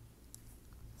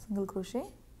single crochet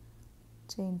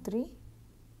chain 3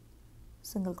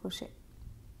 single crochet.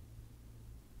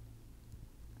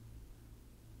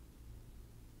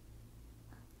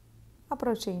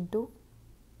 அப்புறம் செயின் 2,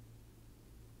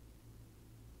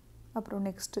 அப்புறம்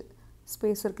நெக்ஸ்ட்டு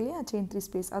ஸ்பேஸ் இருக்கு இல்லையா செயின் 3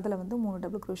 ஸ்பேஸ், அதில் வந்து 3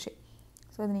 டபுள் crochet.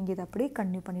 ஸோ இது நீங்கள் இதை அப்படியே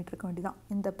கண்டினியூ பண்ணிகிட்டு இருக்க வேண்டியதான்.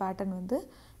 இந்த பேட்டர்ன் வந்து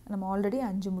நம்ம ஆல்ரெடி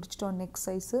 5 முடிச்சிட்டோம் நெக்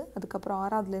சைஸு. அதுக்கப்புறம்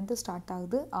 6வதுலேருந்து ஸ்டார்ட்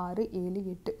ஆகுது. 6 7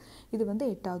 8, இது வந்து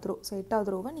 8வது ரோ. ஸோ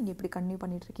 8வது ரோவை நீங்கள் இப்படி கண்டினியூ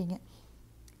பண்ணிகிட்ருக்கீங்க.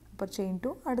 அப்புறம் செயின்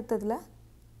 2, அடுத்ததில்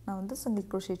நான் வந்து single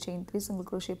crochet chain 3 single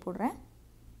crochet போடுறேன்.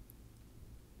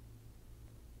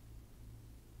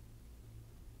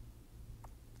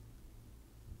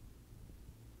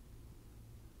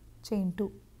 செயின் 2,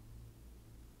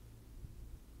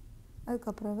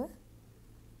 அதுக்கப்புறம்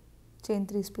செயின்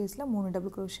 3 ஸ்பேஸில் 3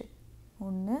 டபுள் crochet.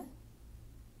 1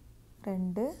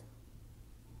 2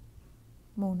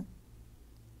 3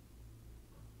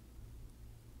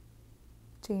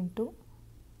 chain 2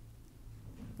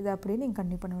 இது அப்படியே நீங்கள்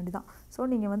கன்டினியூ பண்ண வேண்டியதான். ஸோ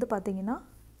நீங்கள் வந்து பார்த்தீங்கன்னா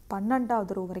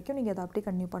 12வது ரோ வரைக்கும் நீங்கள் அதை அப்படியே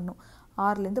கன்டினியூ பண்ணணும்.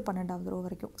 6லேருந்து 12வது ரோ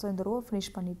வரைக்கும். ஸோ இந்த ரோவை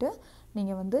ஃபினிஷ் பண்ணிவிட்டு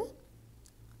நீங்கள் வந்து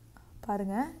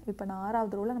பாருங்கள், இப்போ நான்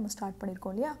 6வது ரோவில் நம்ம ஸ்டார்ட்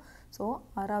பண்ணியிருக்கோம் இல்லையா. ஸோ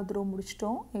 6வது ரோ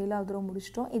முடிச்சிட்டோம், 7வது ரோ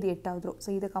முடிச்சிட்டோம், இது 8வது ரோ. ஸோ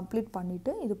இதை கம்ப்ளீட்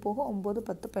பண்ணிவிட்டு இது போக 9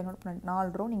 10 11 12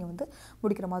 4 ரோ நீங்கள் வந்து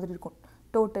முடிக்கிற மாதிரி இருக்கும்.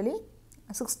 டோட்டலி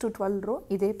 6 to 12 ரோ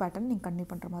இதே பேட்டர்ன் நீங்கள்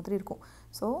கன்டினியூ பண்ணுற மாதிரி இருக்கும்.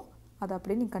 ஸோ அதை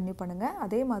அப்படியே நீங்கள் கன்டினியூ பண்ணுங்கள்.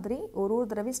 அதே மாதிரி ஒரு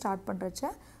தடவை ஸ்டார்ட் பண்ணுறச்ச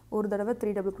ஒரு தடவை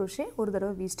 3 டபுள் க்ரோஷே, ஒரு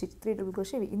தடவை வி ஸ்டிச், 3 டபுள்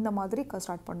க்ரோஷே, இந்த மாதிரி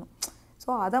ஸ்டார்ட் பண்ணணும். ஸோ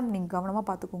அதை நீங்கள் கவனமாக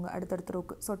பார்த்துக்கோங்க அடுத்தடுத்த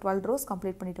ரோக்கு. ஸோ 12 ரோஸ்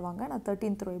கம்ப்ளீட் பண்ணிவிட்டு வாங்க. நான்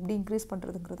 13th ரோ எப்படி இன்க்ரீஸ்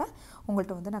பண்ணுறதுங்கிறத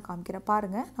உங்கள்கிட்ட வந்து நான் காமிக்கிறேன்.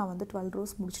 பாருங்கள், நான் வந்து 12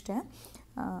 ரோஸ் முடிச்சிட்டேன்.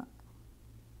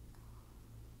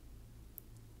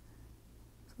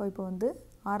 ஸோ இப்போ வந்து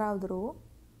 6வது ரோ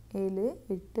 7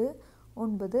 8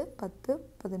 9 10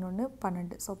 11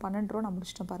 12. ஸோ 12 ரோ நான்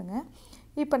முடிச்சிட்டேன் பாருங்கள்.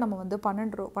 இப்போ நம்ம வந்து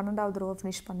 12வது ரோவை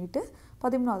ஃபினிஷ் பண்ணிவிட்டு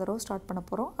 13வது ரோ ஸ்டார்ட் பண்ண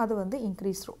போகிறோம். அது வந்து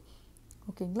இன்க்ரீஸ் ரோ.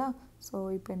 ஓகேங்களா. ஸோ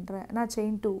இப்போ நான்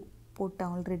செயின் 2 போட்டேன்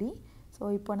ஆல்ரெடி. ஸோ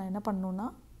இப்போ நான் என்ன பண்ணணுன்னா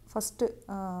ஃபஸ்ட்டு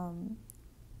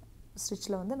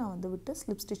ஸ்டிச்சில் வந்து நான் வந்து விட்டு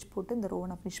ஸ்லிப் ஸ்டிச் போட்டு இந்த ரோவை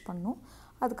நான் ஃபினிஷ் பண்ணணும்.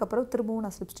 அதுக்கப்புறம் திரும்பவும்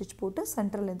நான் ஸ்லிப் ஸ்டிச் போட்டு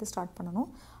சென்டர்லேருந்து ஸ்டார்ட் பண்ணணும்.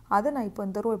 அதை நான் இப்போ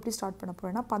இந்த ரோ எப்படி ஸ்டார்ட் பண்ண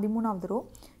போகிறேன்னா 13வது ரோ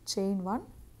செயின் 1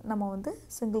 நம்ம வந்து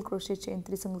சிங்கிள் க்ரோஷே செயின்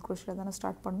 3 சிங்கிள் க்ரோஷேல தானே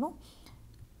ஸ்டார்ட் பண்ணணும்.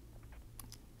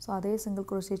 ஸோ அதே single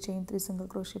crochet chain 3 single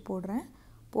crochet போடுறேன்.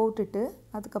 போட்டுட்டு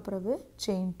அதுக்கப்புறவு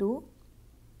செயின் 2.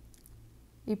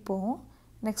 இப்போது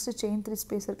நெக்ஸ்ட்டு செயின் 3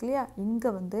 ஸ்பேஸ் இருக்கு இல்லையா, இங்கே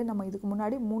வந்து நம்ம இதுக்கு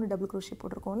முன்னாடி 3 டபுள் க்ரோஷே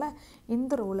போட்டிருக்கோம்ல,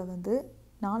 இந்த ரோவில் வந்து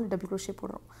 4 டபுள் க்ரோஷே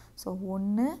போடுறோம். ஸோ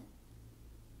 1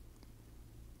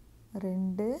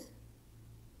 2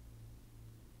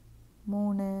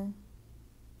 3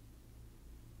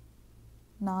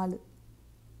 4.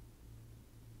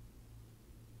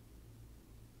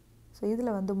 ஸோ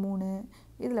இதில் வந்து 3,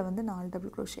 இதில் வந்து 4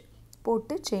 டபுள் க்ரோஷே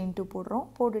போட்டு செயின் 2 போடுறோம்.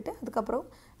 போட்டுட்டு அதுக்கப்புறம்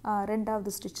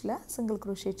 2வது ஸ்டிச்சில் single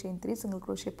crochet chain 3 single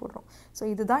crochet போடுறோம். ஸோ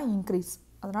இதுதான் இன்க்ரீஸ்.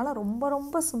 அதனால் ரொம்ப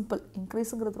ரொம்ப சிம்பிள்.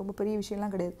 இன்க்ரீஸுங்கிறது ரொம்ப பெரிய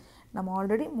விஷயம்லாம் கிடையாது. நம்ம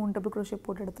ஆல்ரெடி 3 டபுள் க்ரோஷே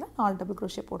போட்ட இடத்துல 4 டபுள்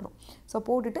க்ரோஷே போடுறோம். ஸோ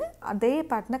போட்டுட்டு அதே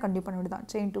பேட்டர்னை கண்டினியூ பண்ண வேண்டியதான்.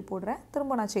 செயின் 2 போடுறேன்,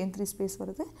 திரும்ப நான் செயின் 3 ஸ்பேஸ்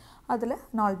வருது, அதில்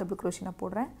 4 டபுள் க்ரோஷே நான்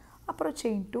போடுறேன். அப்புறம்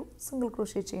chain 2 single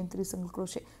crochet chain 3 single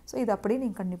crochet. So இது அப்படியே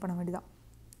நீங்கள் கண்டினியூ பண்ண வேண்டியதான்.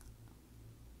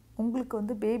 உங்களுக்கு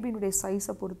வந்து பேபியினுடைய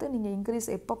சைஸை பொறுத்து நீங்கள் இன்க்ரீஸ்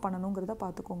எப்போ பண்ணணுங்கிறத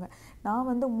பார்த்துக்கோங்க. நான்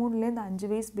வந்து 3லேருந்து 5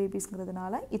 வயசு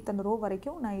பேபிஸ்ங்கிறதுனால இத்தனை ரோ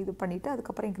வரைக்கும் நான் இது பண்ணிவிட்டு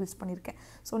அதுக்கப்புறம் இன்க்ரீஸ் பண்ணியிருக்கேன்.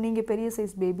 ஸோ நீங்கள் பெரிய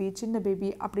சைஸ் பேபி, சின்ன பேபி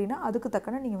அப்படின்னா அதுக்கு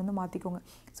தக்கன நீங்கள் வந்து மாற்றிக்கோங்க.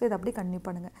 ஸோ இதை அப்படியே கன்டினியூ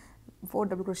பண்ணுங்கள். 4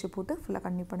 டபுள் க்ரோஷே போட்டு ஃபுல்லாக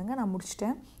கன்டினியூ பண்ணுங்கள். நான்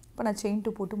முடிச்சிட்டேன். இப்போ நான் செயின்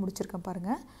 2 போட்டு முடிச்சிருக்கேன்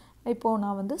பாருங்கள். இப்போது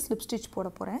நான் வந்து ஸ்லிப் ஸ்டிச் போட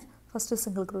போகிறேன். ஃபஸ்ட்டு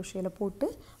சிங்கிள் க்ரோஷேயில் போட்டு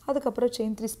அதுக்கப்புறம்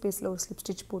செயின் 3 ஸ்பேஸில் ஒரு ஸ்லிப்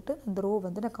ஸ்டிச் போட்டு அந்த ரோ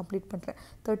வந்து நான் கம்ப்ளீட் பண்ணுறேன்.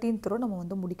 13th ரோ நம்ம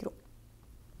வந்து முடிக்கிறோம்.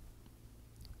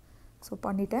 ஸோ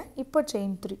பண்ணிவிட்டேன். இப்போ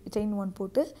செயின் 1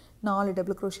 போட்டு 4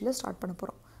 டபுள் க்ரோஷேயில் ஸ்டார்ட் பண்ண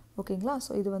போகிறோம். ஓகேங்களா.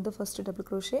 ஸோ இது வந்து ஃபஸ்ட்டு டபுள்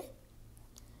க்ரோஷே,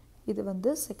 இது வந்து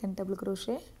செகண்ட் டபுள்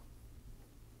க்ரோஷே,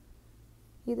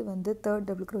 இது வந்து third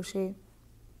double crochet,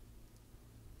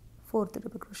 fourth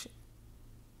double crochet.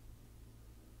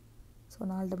 So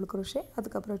 4 double crochet,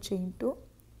 அதுக்கப்புறம் செயின் 2,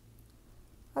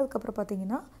 அதுக்கப்புறம்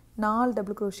பார்த்தீங்கன்னா 4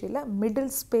 டபுள் க்ரோஷேயில்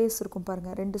மிடில் ஸ்பேஸ் இருக்கும்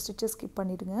பாருங்கள். 2 ஸ்டிச்சஸ் ஸ்கிப்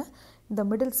பண்ணிவிடுங்க. இந்த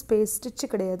மிடில் ஸ்பேஸ் ஸ்டிச்சு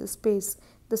கிடையாது, ஸ்பேஸ்.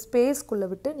 இந்த ஸ்பேஸ்க்குள்ளே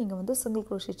விட்டு நீங்கள் வந்து single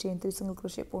crochet chain 3 single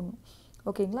crochet போடணும்.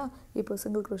 ஓகேங்களா. இப்போ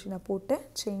சிங்கிள் க்ரோஷே நான் போட்டேன்.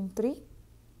 செயின் 3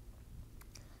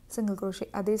 சிங்கிள் க்ரோஷே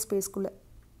அதே ஸ்பேஸ்க்குள்ளே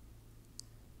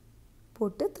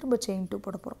போட்டு திரும்ப செயின் 2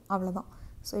 போட போகிறோம். அவ்வளோதான்.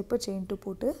 ஸோ இப்போ செயின் 2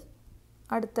 போட்டு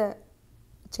அடுத்த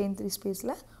செயின் 3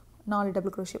 ஸ்பேஸில் 4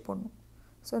 டபுள் க்ரோஷே போடணும்.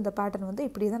 ஸோ இந்த பேட்டர்ன் வந்து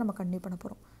இப்படி தான் நம்ம கன்டினியூ பண்ண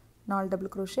போகிறோம். 4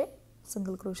 double crochet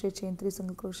single crochet chain 3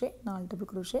 single crochet 4 double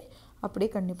crochet அப்படியே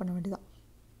கன்டினியூ பண்ண வேண்டியதான்.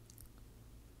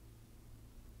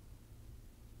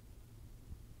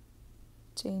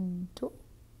 செயின் 2,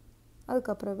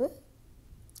 அதுக்கப்புறவு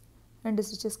 2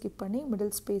 ஸ்டிச்சஸ் ஸ்கிப் பண்ணி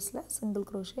மிடில் ஸ்பேஸில் single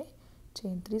crochet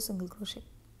chain 3 single crochet.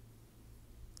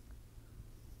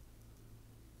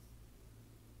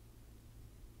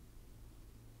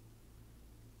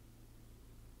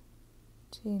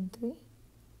 Chain 3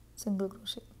 single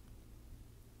crochet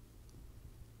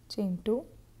chain 2.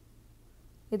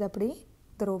 இது அப்படி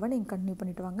இந்த ரோவை நீங்கள் கன்டினியூ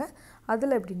பண்ணிவிட்டு வாங்க.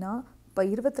 அதில் எப்படின்னா இப்போ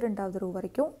 22வது ரோ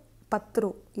வரைக்கும் 10 ரோ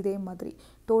இதே மாதிரி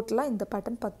டோட்டலாக இந்த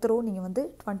பேட்டர்ன் 10 ரோ நீங்கள் வந்து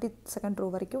 22nd ரோ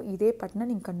வரைக்கும் இதே பேட்டர்னை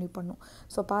நீங்கள் கன்டினியூ பண்ணணும்.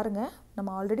 ஸோ பாருங்கள்,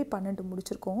 நம்ம ஆல்ரெடி 12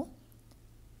 முடிச்சிருக்கோம்.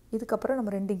 இதுக்கப்புறம்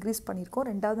நம்ம 2 இன்க்ரீஸ் பண்ணியிருக்கோம்.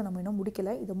 2வது நம்ம இன்னும்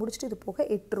முடிக்கலை. இதை முடிச்சுட்டு இது போக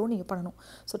 8 ரோ நீங்கள் பண்ணணும்.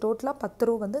 ஸோ டோட்டலாக 10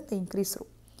 ரோ வந்து இந்த இன்க்ரீஸ் ரோ.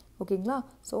 ஓகேங்களா?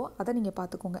 ஸோ அதை நீங்கள்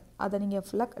பார்த்துக்கோங்க. அதை நீங்கள்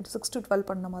ஃபுல்லாக 6 to 12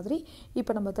 பண்ண மாதிரி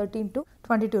இப்போ நம்ம 13 to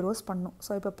 22 rows பண்ணணும்.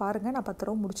 ஸோ இப்போ பாருங்கள், நான் 10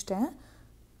 row முடிச்சிட்டேன்.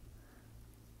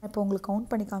 இப்போ உங்களுக்கு கவுண்ட்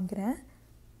பண்ணி காமிக்கிறேன்.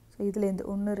 ஸோ இதுலேருந்து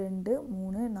 1 2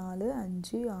 3 4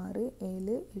 5 6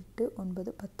 7 8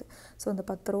 9 10. ஸோ இந்த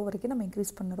 10 row வரைக்கும் நம்ம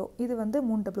இன்க்ரீஸ் பண்ணுறோம். இது வந்து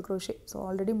 3 டபுள் க்ரோஷே. ஸோ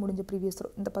ஆல்ரெடி முடிஞ்ச ப்ரீவியஸ்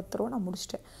row. இந்த 10 row நான்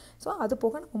முடிச்சிட்டேன். ஸோ அது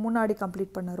போக நம்ம முன்னாடி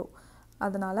கம்ப்ளீட் பண்ண row.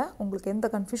 அதனால் உங்களுக்கு எந்த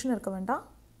கன்ஃபியூஷன் இருக்க வேண்டாம்.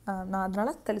 நான்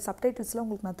அதனால் சப்டைட்டில்ஸில்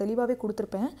உங்களுக்கு நான் தெளிவாகவே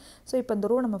கொடுத்துருப்பேன். ஸோ இப்போ இந்த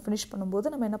ரோ நம்ம ஃபினிஷ் பண்ணும்போது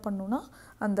நம்ம என்ன பண்ணணும்னா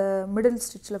அந்த மிடில்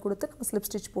ஸ்டிச்சில் கொடுத்து நம்ம ஸ்லிப்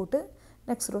ஸ்டிச் போட்டு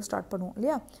நெக்ஸ்ட் ரோ ஸ்டார்ட் பண்ணுவோம்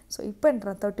இல்லையா? ஸோ இப்போ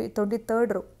என்ற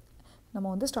 23rd row நம்ம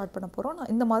வந்து ஸ்டார்ட் பண்ண போகிறோம்.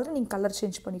 நான் இந்த மாதிரி நீங்கள் கலர்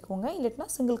சேஞ்ச் பண்ணிக்கோங்க, இல்லைன்னா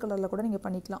சிங்கிள் கலரில் கூட நீங்கள்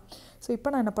பண்ணிக்கலாம். ஸோ இப்போ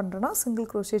நான் என்ன பண்ணுறேன்னா சிங்கிள்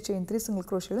க்ரோஷே செயின் 3 சிங்கிள்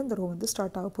க்ரோஷேல இந்த ரோ வந்து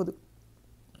ஸ்டார்ட் ஆக போகுது.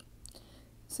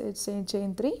 Chain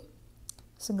 3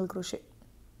 single crochet.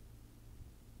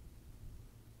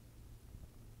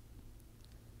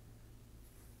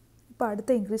 இப்போ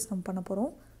அடுத்த இன்க்ரீஸ் நம்ம பண்ண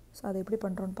போகிறோம். ஸோ அதை எப்படி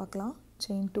பண்ணுறோன்னு பார்க்கலாம்.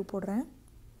 செயின் 2 போடுறேன்.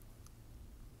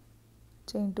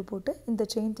 செயின் 2 போட்டு இந்த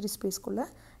செயின் 3 ஸ்பேஸ்க்குள்ளே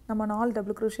நம்ம 4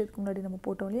 டபுள் க்ரோஷேக்கு முன்னாடி நம்ம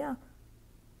போட்டோம் இல்லையா?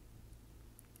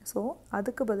 ஸோ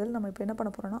அதுக்கு பதில் நம்ம இப்போ என்ன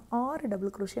பண்ண போகிறோன்னா 6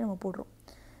 டபுள் க்ரோஷே நம்ம போடுறோம்.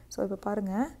 ஸோ இப்போ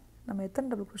பாருங்கள், நம்ம எத்தனை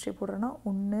டபுள் க்ரோஷே போடுறோன்னா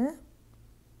 1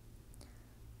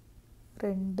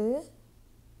 2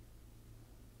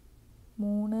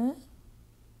 3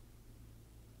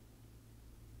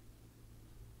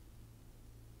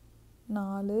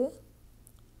 4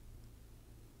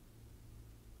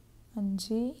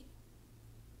 5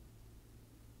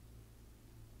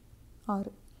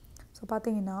 6. ஸோ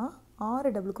பார்த்தீங்கன்னா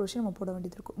 6 டபுள் க்ரோஷே நம்ம போட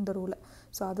வேண்டியது இருக்கும் இந்த ரோவில்.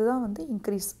 ஸோ அதுதான் வந்து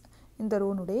இன்க்ரீஸ், இந்த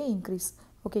ரோனுடைய இன்க்ரீஸ்.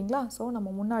 ஓகேங்களா? ஸோ நம்ம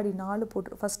முன்னாடி 4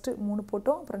 போட்டு ஃபஸ்ட்டு 3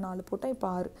 போட்டோம், அப்புறம் 4 போட்டோம், இப்போ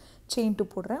 6. செயின் 2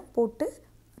 போடுறேன். போட்டு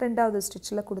ரெண்டாவது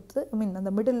ஸ்டிச்சில் கொடுத்து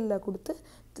அந்த மிடில் கொடுத்து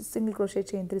single crochet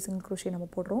chain 3 single crochet நம்ம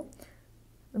போடுறோம்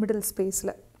மிடில்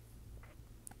ஸ்பேஸில்.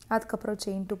 அதுக்கப்புறம்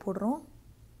செயின் 2 போடுறோம்.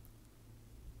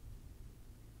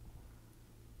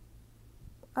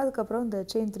 அதுக்கப்புறம் இந்த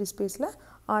செயின் 3 ஸ்பேஸில்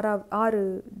 6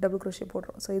 டபுள் க்ரோஷே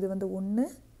போடுறோம். ஸோ இது வந்து 1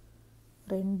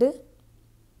 2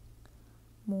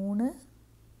 3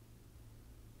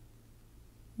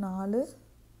 4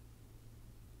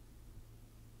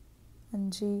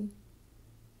 5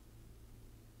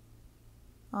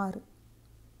 6.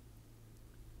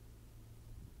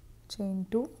 செயின்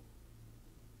 2.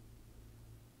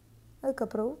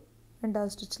 அதுக்கப்புறம்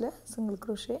ரெண்டாவது ஸ்டிச்சில் single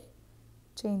crochet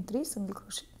chain 3 single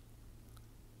crochet.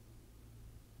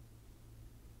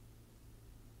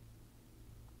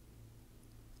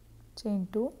 Chain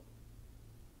 2.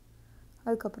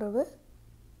 அதுக்கப்புறம்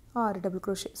 6 டபுள்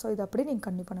க்ரோஷே. ஸோ இது அப்படியே நீங்கள்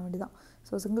கண்டினியூ பண்ண வேண்டியதான்.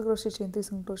 So single crochet chain 3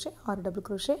 single crochet 6 double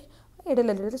crochet,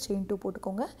 இடையில செயின் 2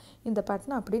 போட்டுக்கோங்க. இந்த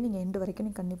பேட்டர்னை அப்படியே நீங்கள் எண்டு வரைக்கும்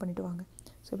நீங்கள் கண்டினியூ பண்ணிவிட்டு வாங்க.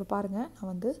 ஸோ இப்போ பாருங்கள், நான்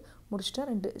வந்து முடிச்சிட்டேன்.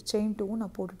 2 செயின் 2வும்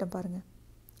நான் போட்டுட்டேன். பாருங்கள்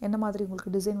என்ன மாதிரி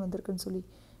உங்களுக்கு டிசைன் வந்திருக்குன்னு சொல்லி.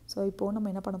 ஸோ இப்போது நம்ம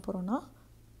என்ன பண்ண போகிறோன்னா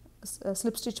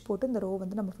ஸ்லிப் ஸ்டிச் போட்டு இந்த ரோ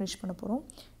வந்து நம்ம ஃபினிஷ் பண்ண போகிறோம்.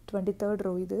 23rd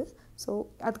row இது. ஸோ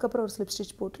அதுக்கப்புறம் ஒரு ஸ்லிப்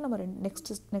ஸ்டிச் போட்டு நம்ம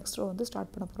நெக்ஸ்ட் ரோ வந்து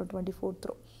ஸ்டார்ட் பண்ண போகிறோம். 24th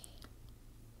row.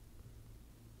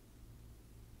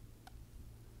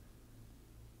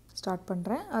 ஸ்டார்ட்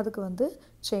பண்ணுறேன். அதுக்கு வந்து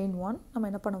செயின் 1 நம்ம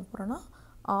என்ன பண்ண போகிறோன்னா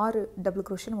 6 டபுள்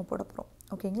க்ரோஷே நம்ம போட போகிறோம்.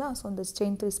 ஓகேங்களா? ஸோ இந்த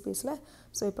செயின் 3 ஸ்பேஸில்.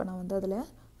 ஸோ இப்போ நான் வந்து அதில்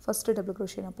ஃபஸ்ட்டு டபுள்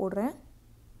க்ரோஷே நான் போடுறேன்.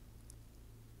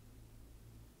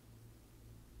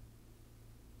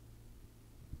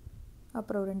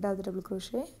 அப்புறம் ரெண்டாவது டபுள்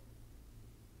க்ரோஷே,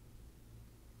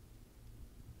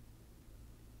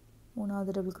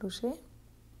 மூணாவது டபுள் க்ரோஷே,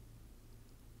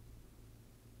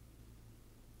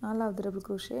 நாலாவது டபுள்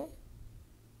க்ரோஷே,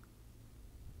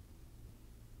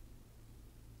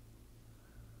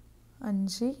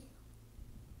 அஞ்சு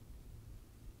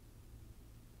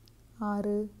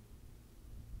 6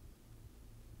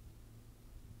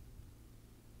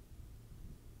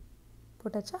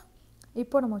 போட்டாச்சா?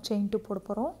 இப்போ நம்ம செயின் 2 போட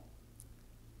போகிறோம்.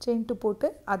 செயின் 2 போட்டு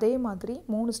அதே மாதிரி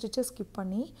 3 ஸ்டிச்சஸ் ஸ்கிப்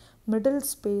பண்ணி மிடில்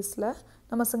ஸ்பேஸில்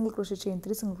நம்ம single crochet chain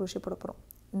 3 single crochet போட போகிறோம்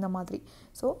இந்த மாதிரி.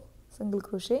 So single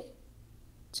crochet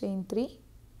chain 3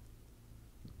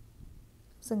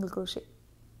 single crochet,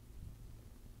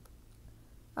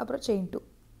 அப்புறம் செயின் 2.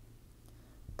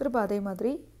 திரும்ப அதே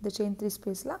மாதிரி இந்த செயின் 3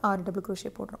 ஸ்பேஸில் 6 டபுள்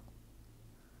க்ரோஷே போடுறோம்.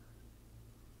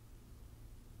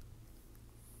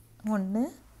 1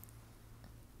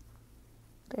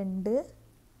 2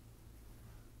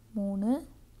 3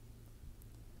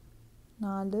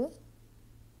 4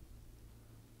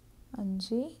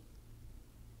 5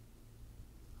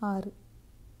 6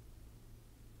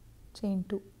 செயின்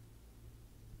 2.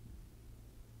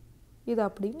 இது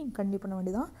அப்படி நீங்கள் கண்டினியூ பண்ண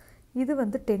வேண்டியதான். இது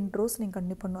வந்து 10 rows நீங்கள்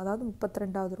கண்டினியூ பண்ணணும். அதாவது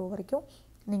 32வது ரோ வரைக்கும்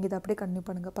நீங்கள் இதை அப்படியே கண்டினியூ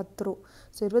பண்ணுங்கள். 10 row.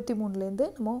 ஸோ 23லேருந்து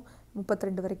நம்ம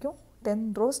 32 வரைக்கும் 10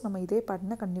 rows நம்ம இதே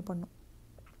பேட்டர்னை கண்டினியூ பண்ணணும்.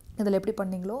 இதில் எப்படி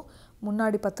பண்ணீங்களோ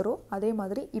முன்னாடி 10 ரோ அதே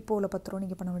மாதிரி இப்போ உள்ள 10 ரோ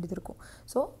நீங்கள் பண்ண வேண்டியது இருக்கும்.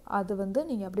 ஸோ அது வந்து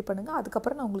நீங்கள் அப்படி பண்ணுங்கள்.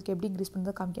 அதுக்கப்புறம் நான் உங்களுக்கு எப்படி இன்க்ரீஸ்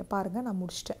பண்ணுறது காமிக்கேன். பாருங்கள், நான்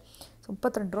முடிச்சிட்டேன். ஸோ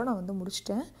 32 ரோ நான் வந்து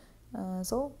முடிச்சிட்டேன்.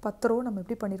 ஸோ 10 ரோ நம்ம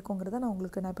எப்படி பண்ணியிருக்கோங்கிறத நான்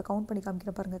உங்களுக்கு இப்போ கவுண்ட் பண்ணி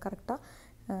காமிக்கிறேன் பாருங்கள். கரெக்டாக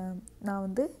நான்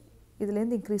வந்து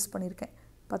இதுலேருந்து இன்க்ரீஸ் பண்ணியிருக்கேன்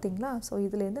பார்த்தீங்களா? ஸோ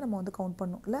இதுலேருந்து நம்ம வந்து கவுண்ட்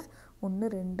பண்ணணும் இல்லை. 1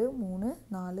 2 3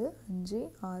 4 5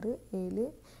 6 7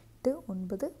 8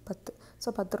 9 10. ஸோ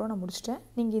 10 ரோ நான் முடிச்சிட்டேன்.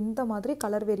 நீங்கள் இந்த மாதிரி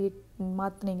கலர் வேரியேட்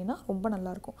மாற்றினீங்கன்னா ரொம்ப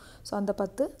நல்லாயிருக்கும். ஸோ அந்த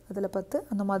 10 அதில் 10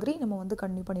 அந்த மாதிரி நம்ம வந்து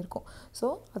கன்டினியூ பண்ணியிருக்கோம். ஸோ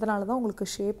அதனால தான் உங்களுக்கு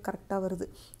ஷேப் கரெக்டாக வருது.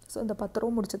 ஸோ இந்த 10 ரோ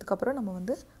முடிச்சதுக்கப்புறம் நம்ம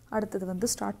வந்து அடுத்தது வந்து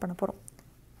ஸ்டார்ட் பண்ண போகிறோம்.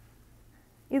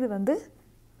 இது வந்து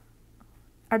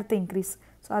அடுத்த இன்க்ரீஸ்.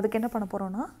 ஸோ அதுக்கு என்ன பண்ண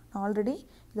போகிறோன்னா, நான் ஆல்ரெடி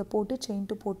இதை போட்டு செயின்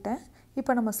 2 போட்டேன்.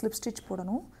 இப்போ நம்ம ஸ்லிப் ஸ்டிச்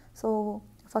போடணும். ஸோ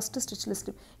ஃபஸ்ட்டு ஸ்டிச்சில்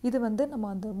ஸ்லிப் இது வந்து நம்ம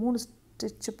அந்த 3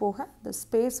 ஸ்டிச் போக இந்த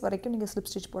ஸ்பேஸ் வரைக்கும் நீங்கள் ஸ்லிப்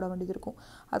ஸ்டிச் போட வேண்டியது இருக்கும்.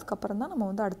 அதுக்கப்புறம் தான் நம்ம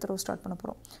வந்து அடுத்த ரோ ஸ்டார்ட் பண்ண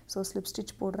போகிறோம். ஸோ ஸ்லிப்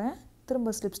ஸ்டிச் போடுறேன்,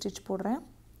 திரும்ப ஸ்லிப் ஸ்டிச் போடுறேன்,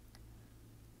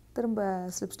 திரும்ப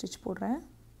ஸ்லிப் ஸ்டிச் போடுறேன்,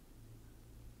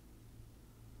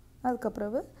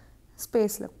 அதுக்கப்புறம்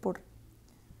ஸ்பேஸில் போடுறேன்.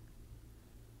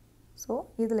 ஸோ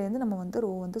இதுலேருந்து நம்ம வந்து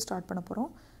ரோ வந்து ஸ்டார்ட் பண்ண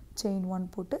போகிறோம். செயின் 1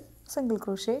 போட்டு சிங்கிள்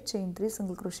க்ரோஷே, செயின் 3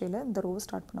 சிங்கிள் க்ரோஷேயில் இந்த ரோவை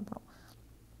ஸ்டார்ட் பண்ண போகிறோம்.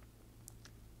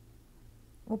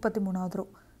 33வது row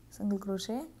single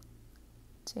crochet,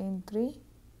 chain 3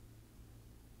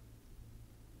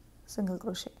 single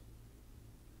crochet.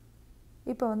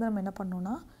 இப்போ வந்து நம்ம என்ன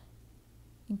பண்ணோன்னா,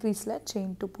 இன்க்ரீஸில்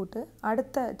செயின் 2 போட்டு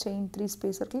அடுத்த செயின் 3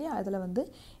 ஸ்பேஸ் இருக்கு இல்லையா, அதில் வந்து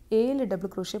 7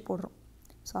 டபுள் க்ரோஷே போடுறோம்.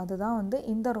 ஸோ அதுதான் வந்து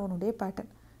இந்த ரோனுடைய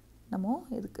பேட்டர்ன். நம்ம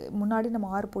இதுக்கு முன்னாடி நம்ம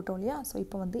 6 போட்டோம் இல்லையா. ஸோ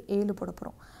இப்போ வந்து 7 போட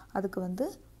போகிறோம். அதுக்கு வந்து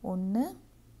 1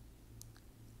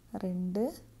 2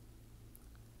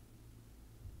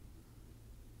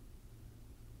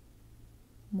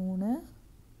 3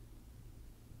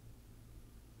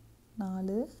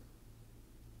 4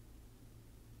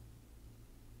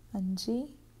 5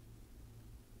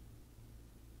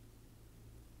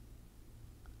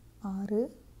 6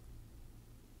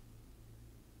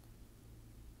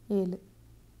 7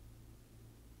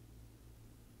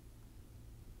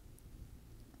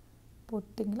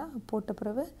 போட்டிங்களா? போட்ட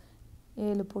பிறகு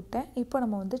 7 போட்டேன். இப்போ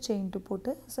நம்ம வந்து செயின் 2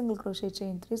 போட்டு single crochet,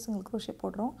 chain 3 single crochet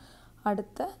போடுறோம்.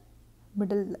 அடுத்த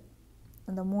மிடில்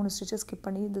அந்த 3 ஸ்டிச்சஸ் ஸ்கிப்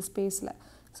பண்ணி இந்த ஸ்பேஸில்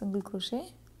single crochet,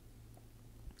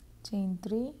 chain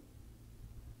 3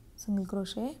 single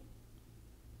crochet,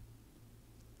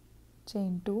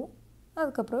 chain 2,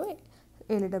 அதுக்கப்புறம்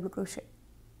 7 டபுள் க்ரோஷே.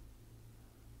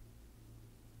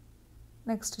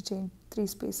 நெக்ஸ்ட் செயின் 3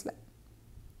 ஸ்பேஸில்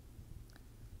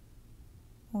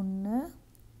 1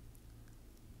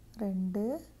 2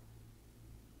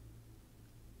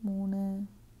 3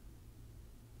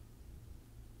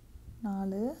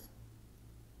 4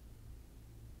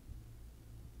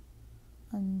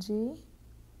 5 6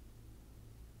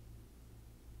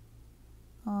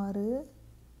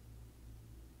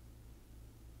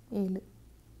 7.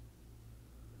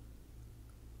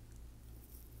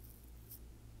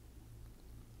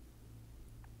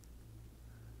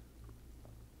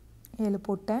 ஏழு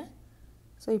போட்டேன்.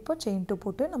 ஸோ இப்போ செயின் 2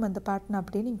 போட்டு நம்ம இந்த பேட்டர்ன்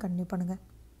அப்படியே நீங்கள் கன்டினியூ பண்ணுங்கள்.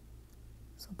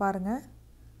 ஸோ பாருங்கள்,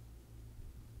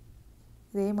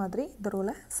 இதே மாதிரி இந்த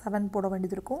ரோவில் 7 போட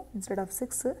வேண்டியது இருக்கும் இன்ஸ்டெட் ஆஃப்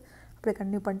 6. அப்படியே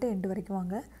கன்டினியூ பண்ணிட்டு எண்டு வரைக்கும்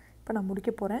வாங்க. இப்போ நான்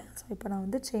முடிக்க போகிறேன். ஸோ இப்போ நான்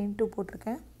வந்து செயின் 2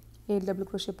 போட்டிருக்கேன். 7 டபுள்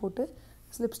க்ரோஷே போட்டு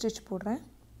ஸ்லிப் ஸ்டிச் போடுறேன்.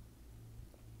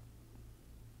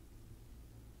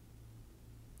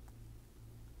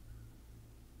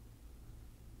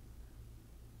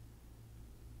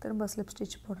 திரும்ப ஸ்லிப்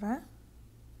ஸ்டிச் போடுறேன்.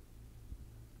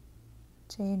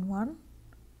 செயின் 1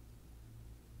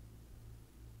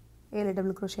 7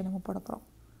 டபுள் க்ரோஷே நம்ம போட போகிறோம்.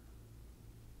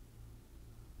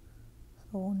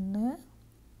 ஸோ 1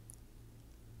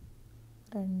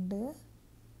 2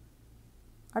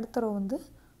 அடுத்த ரோ வந்து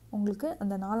உங்களுக்கு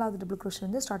அந்த 4வது டபுள் க்ரோஷே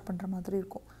வந்து ஸ்டார்ட் பண்ணுற மாதிரி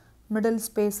இருக்கும். மிடில்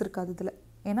ஸ்பேஸ் இருக்காது இதில்,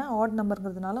 ஏன்னா ஆட்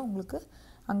நம்பருங்கிறதுனால உங்களுக்கு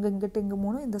அங்கே இங்கிட்டு இங்கே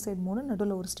 3 இந்த சைடு 3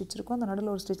 நடுவில் ஒரு ஸ்டிச் இருக்கும். அந்த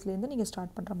நடுவில் ஒரு ஸ்டிச்லேருந்து நீங்கள்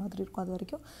ஸ்டார்ட் பண்ணுற மாதிரி இருக்கும். அது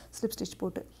வரைக்கும் ஸ்லிப் ஸ்டிச்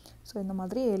போட்டு ஸோ இந்த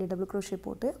மாதிரி 7 டபுள் க்ரோஷே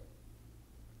போட்டு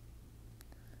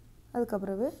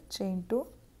அதுக்கப்புறவு செயின் 2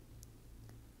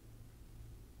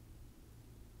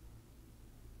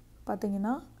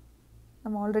 பார்த்தீங்கன்னா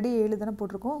நம்ம ஆல்ரெடி 7 தானே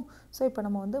போட்டிருக்கோம். ஸோ இப்போ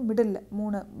நம்ம வந்து மிடில்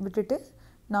 3 விட்டுட்டு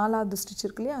 4வது ஸ்டிச்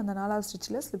இருக்கு இல்லையா, அந்த 4வது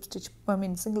ஸ்டிச்சில் slip stitch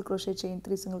single crochet, chain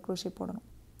 3 single crochet போடணும்.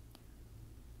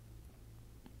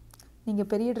 நீங்கள்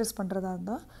பெரிய ட்ரெஸ் பண்ணுறதா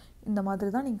இருந்தால் இந்த மாதிரி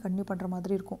தான் நீங்கள் கன்டினியூ பண்ணுற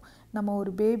மாதிரி இருக்கும். நம்ம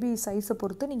ஒரு பேபி சைஸை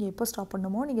பொறுத்து நீங்கள் எப்போ ஸ்டாப்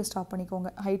பண்ணுமோ நீங்கள் ஸ்டாப் பண்ணிக்கோங்க.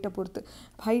 ஹைட்டை பொறுத்து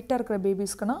ஹைட்டாக இருக்கிற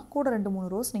பேபிஸ்க்குனா கூட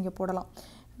 2-3 ரோஸ் நீங்கள் போடலாம்.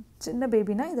 சின்ன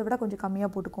பேபினா இதை விட கொஞ்சம் கம்மியாக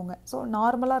போட்டுக்கோங்க. ஸோ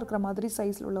நார்மலாக இருக்கிற மாதிரி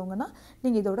சைஸில் உள்ளவங்கன்னா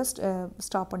நீங்கள் இதோட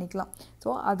ஸ்டாப் பண்ணிக்கலாம். ஸோ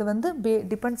அது வந்து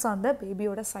டிபெண்ட்ஸ் ஆன் த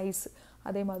பேபியோட சைஸ்.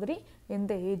 அதே மாதிரி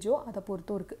எந்த ஏஜோ அதை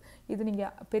பொறுத்தும் இருக்குது. இது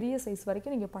நீங்கள் பெரிய சைஸ்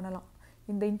வரைக்கும் நீங்கள் பண்ணலாம்.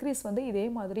 இந்த இன்க்ரீஸ் வந்து இதே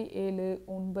மாதிரி 7,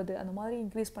 9 அந்த மாதிரி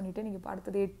இன்க்ரீஸ் பண்ணிவிட்டு நீங்கள்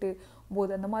அடுத்தது 8,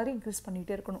 9 அந்த மாதிரி இன்க்ரீஸ்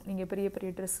பண்ணிகிட்டே இருக்கணும் நீங்கள் பெரிய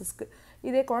பெரிய ட்ரெஸ்ஸஸ்க்கு.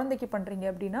 இதே குழந்தைக்கு பண்ணுறீங்க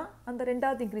அப்படின்னா அந்த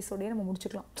 2வது இன்க்ரீஸோடையே நம்ம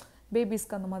முடிச்சுக்கலாம்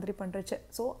பேபிஸ்க்கு அந்த மாதிரி பண்ணுறச்சு.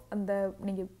 ஸோ அந்த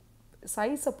நீங்கள்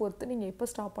சைஸை பொறுத்து நீங்கள் எப்போ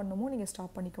ஸ்டாப் பண்ணணுமோ நீங்கள்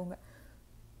ஸ்டாப் பண்ணிக்கோங்க.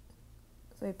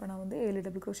 ஸோ இப்போ நான் வந்து 7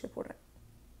 டபுள் க்ரோஷே போடுறேன்.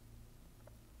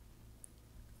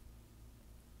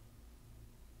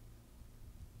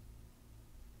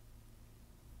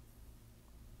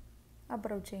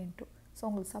 அப்புறம் செயின் 2. ஸோ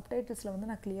உங்களுக்கு சப்டைட்டில்ஸில் வந்து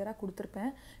நான் கிளியராக கொடுத்துருப்பேன்.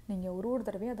 நீங்கள் ஒரு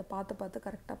தடவையும் அதை பார்த்து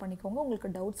கரெக்டாக பண்ணிக்கோங்க. உங்களுக்கு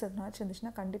டவுட்ஸ் எதுனாச்சும்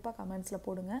இருந்துச்சுன்னா கண்டிப்பாக கமெண்ட்ஸில்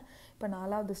போடுங்க. இப்போ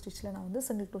 4வது ஸ்டிச்சில் நான் வந்து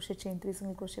single crochet chain 3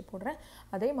 single crochet போடுறேன்.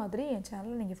 அதே மாதிரி என்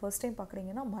சேனலை நீங்கள் ஃபர்ஸ்ட் டைம்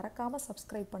பார்க்குறீங்கன்னா மறக்காமல்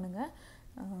சப்ஸ்கிரைப் பண்ணுங்கள்.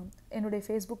 என்னுடைய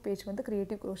ஃபேஸ்புக் பேஜ் வந்து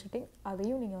கிரியேட்டிவ் க்ரோஷெட்டிங்,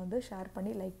 அதையும் நீங்கள் வந்து ஷேர்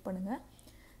பண்ணி லைக் பண்ணுங்கள்.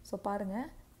 ஸோ பாருங்கள்,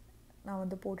 நான்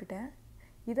வந்து போட்டுட்டேன்.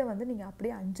 இதை வந்து நீங்கள்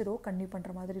அப்படியே 5 ரோ கன்டினியூ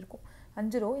பண்ணுற மாதிரி இருக்கும்.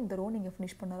 5 ரோ இந்த ரோ நீங்கள்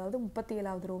ஃபினிஷ் பண்ணணும். அதாவது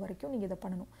 37வது ரோ வரைக்கும் நீங்கள் இதை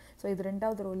பண்ணணும். ஸோ இது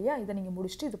 2வது ரோ இல்லையா, இதை நீங்கள்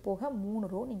முடிச்சுட்டு இது போக 3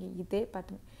 ரோ நீங்கள் இதே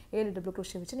பேட்டர்ன் 7 டபுள்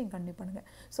க்ரோஷே வச்சு நீங்கள் கன்டினியூ பண்ணுங்கள்.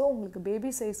 ஸோ உங்களுக்கு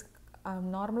பேபி சைஸ்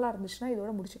நார்மலாக இருந்துச்சுன்னா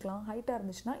இதோட முடிச்சுக்கலாம். ஹைட்டாக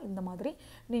இருந்துச்சுன்னா இந்த மாதிரி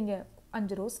நீங்கள்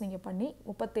 5 ரோஸ் நீங்கள் பண்ணி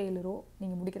 37 ரோ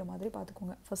நீங்கள் முடிக்கிற மாதிரி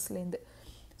பார்த்துக்கோங்க ஃபர்ஸ்ட்லேருந்து.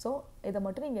 ஸோ இதை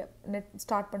மட்டும் நீங்கள்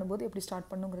ஸ்டார்ட் பண்ணும்போது எப்படி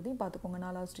ஸ்டார்ட் பண்ணுங்கிறதையும் பார்த்துக்கோங்க.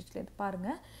 4வது ஸ்டிச்லேருந்து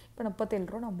பாருங்கள். இப்போ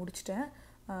 37 ரோ நான் முடிச்சிட்டேன்.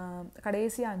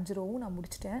 கடைசியாக 5 ரோவும் நான்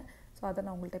முடிச்சிட்டேன். ஸோ அதை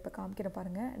நான் உங்கள்கிட்ட இப்போ காமிக்கிறேன்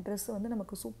பாருங்கள். ட்ரெஸ் வந்து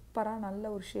நமக்கு சூப்பராக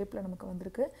நல்ல ஒரு ஷேப்பில் நமக்கு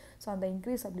வந்திருக்கு. ஸோ அந்த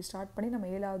இன்க்ரீஸ் அப்படி ஸ்டார்ட் பண்ணி நம்ம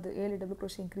 7 டபுள்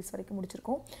க்ரோஷே இன்க்ரீஸ் வரைக்கும்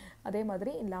முடிச்சிருக்கோம். அதே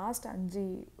மாதிரி லாஸ்ட் 5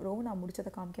 ரோவும் நான்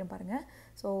முடிச்சதை காமிக்கிறேன் பாருங்கள்.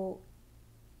 ஸோ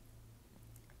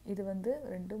இது வந்து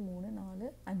 2, 3, 4,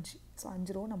 5. ஸோ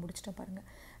 5 ரோ நான் முடிச்சிட்டேன் பாருங்கள்.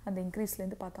 அந்த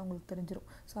இன்க்ரீஸ்லேருந்து பார்த்தா உங்களுக்கு தெரிஞ்சிடும்.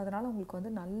 ஸோ அதனால் உங்களுக்கு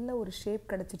வந்து நல்ல ஒரு ஷேப்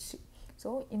கிடச்சிடுச்சு.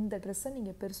 ஸோ இந்த ட்ரெஸ்ஸை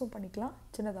நீங்கள் பெருசும் பண்ணிக்கலாம்,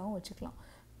 சின்னதாகவும் வச்சுக்கலாம்.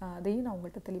 அதையும் நான்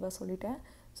உங்கள்கிட்ட தெளிவாக சொல்லிட்டேன்.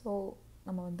 ஸோ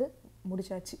நம்ம வந்து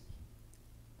முடிச்சாச்சு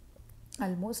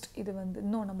ஆல்மோஸ்ட். இது வந்து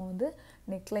இன்னும் நம்ம வந்து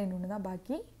நெக்லைன் ஒன்று தான்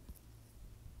பாக்கி.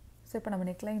 ஸோ இப்போ நம்ம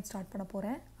நெக்லைன் ஸ்டார்ட் பண்ண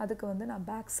போகிறேன். அதுக்கு வந்து நான்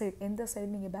பேக் சைடு, எந்த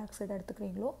சைடு நீங்கள் பேக் சைடு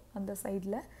எடுத்துக்கிறீங்களோ அந்த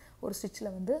சைடில் ஒரு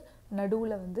ஸ்டிச்சில் வந்து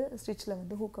நடுவில் வந்து ஸ்டிச்சில்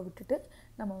வந்து ஹூக்கை விட்டுட்டு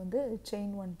நம்ம வந்து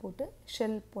செயின் 1 போட்டு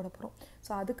ஷெல் போட போகிறோம்.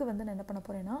 ஸோ அதுக்கு வந்து நான் என்ன பண்ண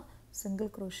போகிறேன்னா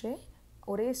சிங்கிள் க்ரோஷே,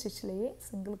 ஒரே ஸ்டிச்சிலேயே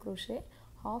single crochet,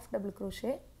 half double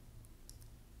crochet.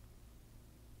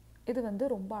 இது வந்து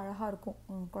ரொம்ப அழகாக இருக்கும்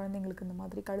குழந்தைங்களுக்கு இந்த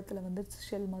மாதிரி கழுத்தில் வந்து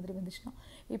ஷெல் மாதிரி வந்துச்சுன்னா.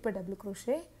 இப்போ டபுள்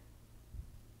க்ரோஷே,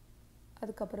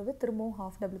 அதுக்கப்புறம் திரும்பவும்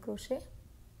ஹாஃப் டபுள் க்ரோஷே,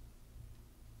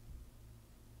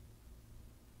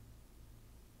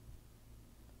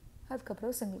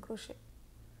 அதுக்கப்புறம் சிங்கிள் க்ரோஷே.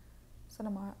 ஸோ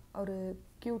நம்ம ஒரு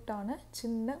க்யூட்டான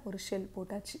சின்ன ஒரு ஷெல்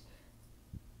போட்டாச்சு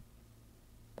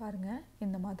பாருங்கள்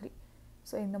இந்த மாதிரி.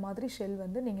 ஸோ இந்த மாதிரி ஷெல்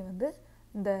வந்து நீங்கள் வந்து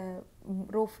இந்த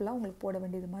ரோ ஃபுல்லாக உங்களுக்கு போட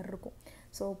வேண்டியது மாதிரி இருக்கும்.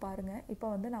 ஸோ பாருங்கள், இப்போ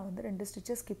வந்து நான் வந்து 2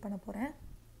 ஸ்டிச்சஸ் ஸ்கிப் பண்ண போகிறேன்.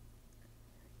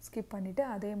 ஸ்கிப் பண்ணிவிட்டு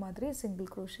அதே மாதிரி single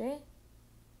crochet,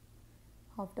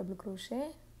 half double crochet,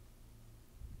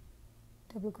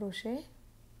 double crochet,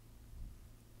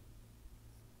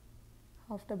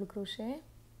 half double crochet,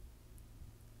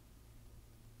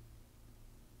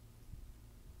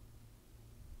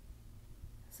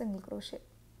 single crochet.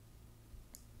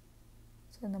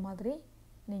 So இந்த மாதிரி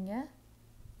நீங்கள்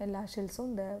எல்லா ஷெல்ஸும்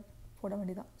இந்த போட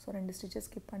வேண்டியதான். ஸோ 2 ஸ்டிச்சஸ்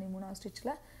ஸ்கிப் பண்ணி 3வது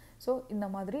ஸ்டிச்சில். ஸோ இந்த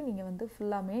மாதிரி நீங்கள் வந்து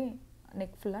ஃபுல்லாமே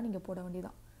நெக் ஃபுல்லாக நீங்கள் போட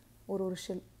வேண்டியதான் ஒரு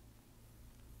ஷெல்.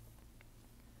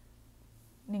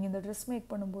 நீங்கள் இந்த ட்ரெஸ்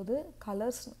மேக் பண்ணும்போது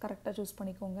கலர்ஸ் கரெக்டாக சூஸ்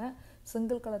பண்ணிக்கோங்க.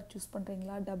 சிங்கிள் கலர் சூஸ்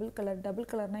பண்ணுறீங்களா, டபுள்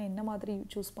கலர்னால் என்ன மாதிரி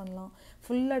சூஸ் பண்ணலாம்.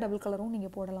 ஃபுல்லாக டபுள் கலரும்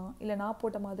நீங்கள் போடலாம், இல்லை நான்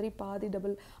போட்ட மாதிரி பாதி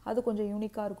டபுள், அது கொஞ்சம்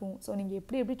யூனிக்காக இருக்கும். ஸோ நீங்கள்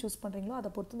எப்படி சூஸ் பண்ணுறீங்களோ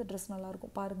அதை பொறுத்து இந்த ட்ரெஸ்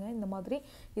நல்லாயிருக்கும். பாருங்கள், இந்த மாதிரி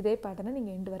இதே பேட்டர்னை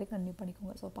நீங்கள் எண்டு வரைக்கும் கன்டினியூ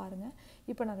பண்ணிக்கோங்க. ஸோ பாருங்கள்,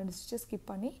 இப்போ நான் 2 ஸ்டிச்சஸ் ஸ்கிப்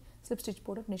பண்ணி ஸ்லிப் ஸ்டிச்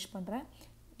போட்டு ஃபினிஷ் பண்ணுறேன்.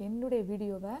 என்னுடைய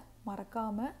வீடியோவை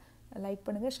மறக்காமல் லைக்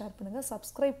பண்ணுங்கள், ஷேர் பண்ணுங்கள்,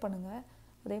 சப்ஸ்கிரைப் பண்ணுங்கள்.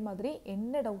 அதே மாதிரி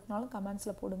என்ன டவுட்னாலும்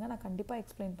கமெண்ட்ஸில் போடுங்க, நான் கண்டிப்பாக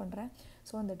எக்ஸ்பிளைன் பண்ணுறேன்.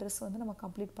 ஸோ அந்த ட்ரெஸ் வந்து நம்ம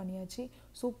கம்ப்ளீட் பண்ணியாச்சு.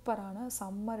 சூப்பரான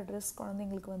சம்மர் ட்ரெஸ்,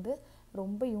 குழந்தைங்களுக்கு வந்து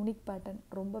ரொம்ப யூனிக் பேட்டர்ன்,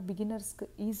 ரொம்ப பிகினர்ஸ்க்கு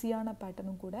ஈஸியான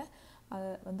பேட்டர்னும் கூட அதை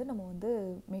வந்து நம்ம வந்து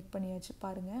மேக் பண்ணியாச்சு.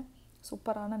 பாருங்கள்,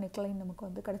 சூப்பரான நெக்லைன் நமக்கு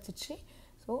வந்து கிடச்சிச்சு.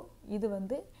 ஸோ இது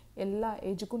வந்து எல்லா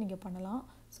ஏஜுக்கும் நீங்கள் பண்ணலாம்.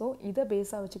 ஸோ இதை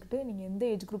பேஸாக வச்சுக்கிட்டு நீங்கள் எந்த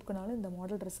ஏஜ் குரூப்புக்குனாலும் இந்த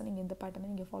மாடல் ட்ரெஸ்ஸை நீங்கள் இந்த பேட்டர்னை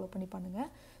நீங்கள் ஃபாலோ பண்ணி பண்ணுங்கள்.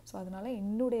 ஸோ அதனால்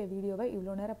என்னுடைய வீடியோவை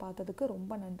இவ்வளோ நேரம் பார்த்ததுக்கு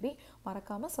ரொம்ப நன்றி.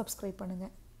 மறக்காமல் சப்ஸ்கிரைப்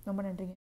பண்ணுங்கள். ரொம்ப நன்றிங்க.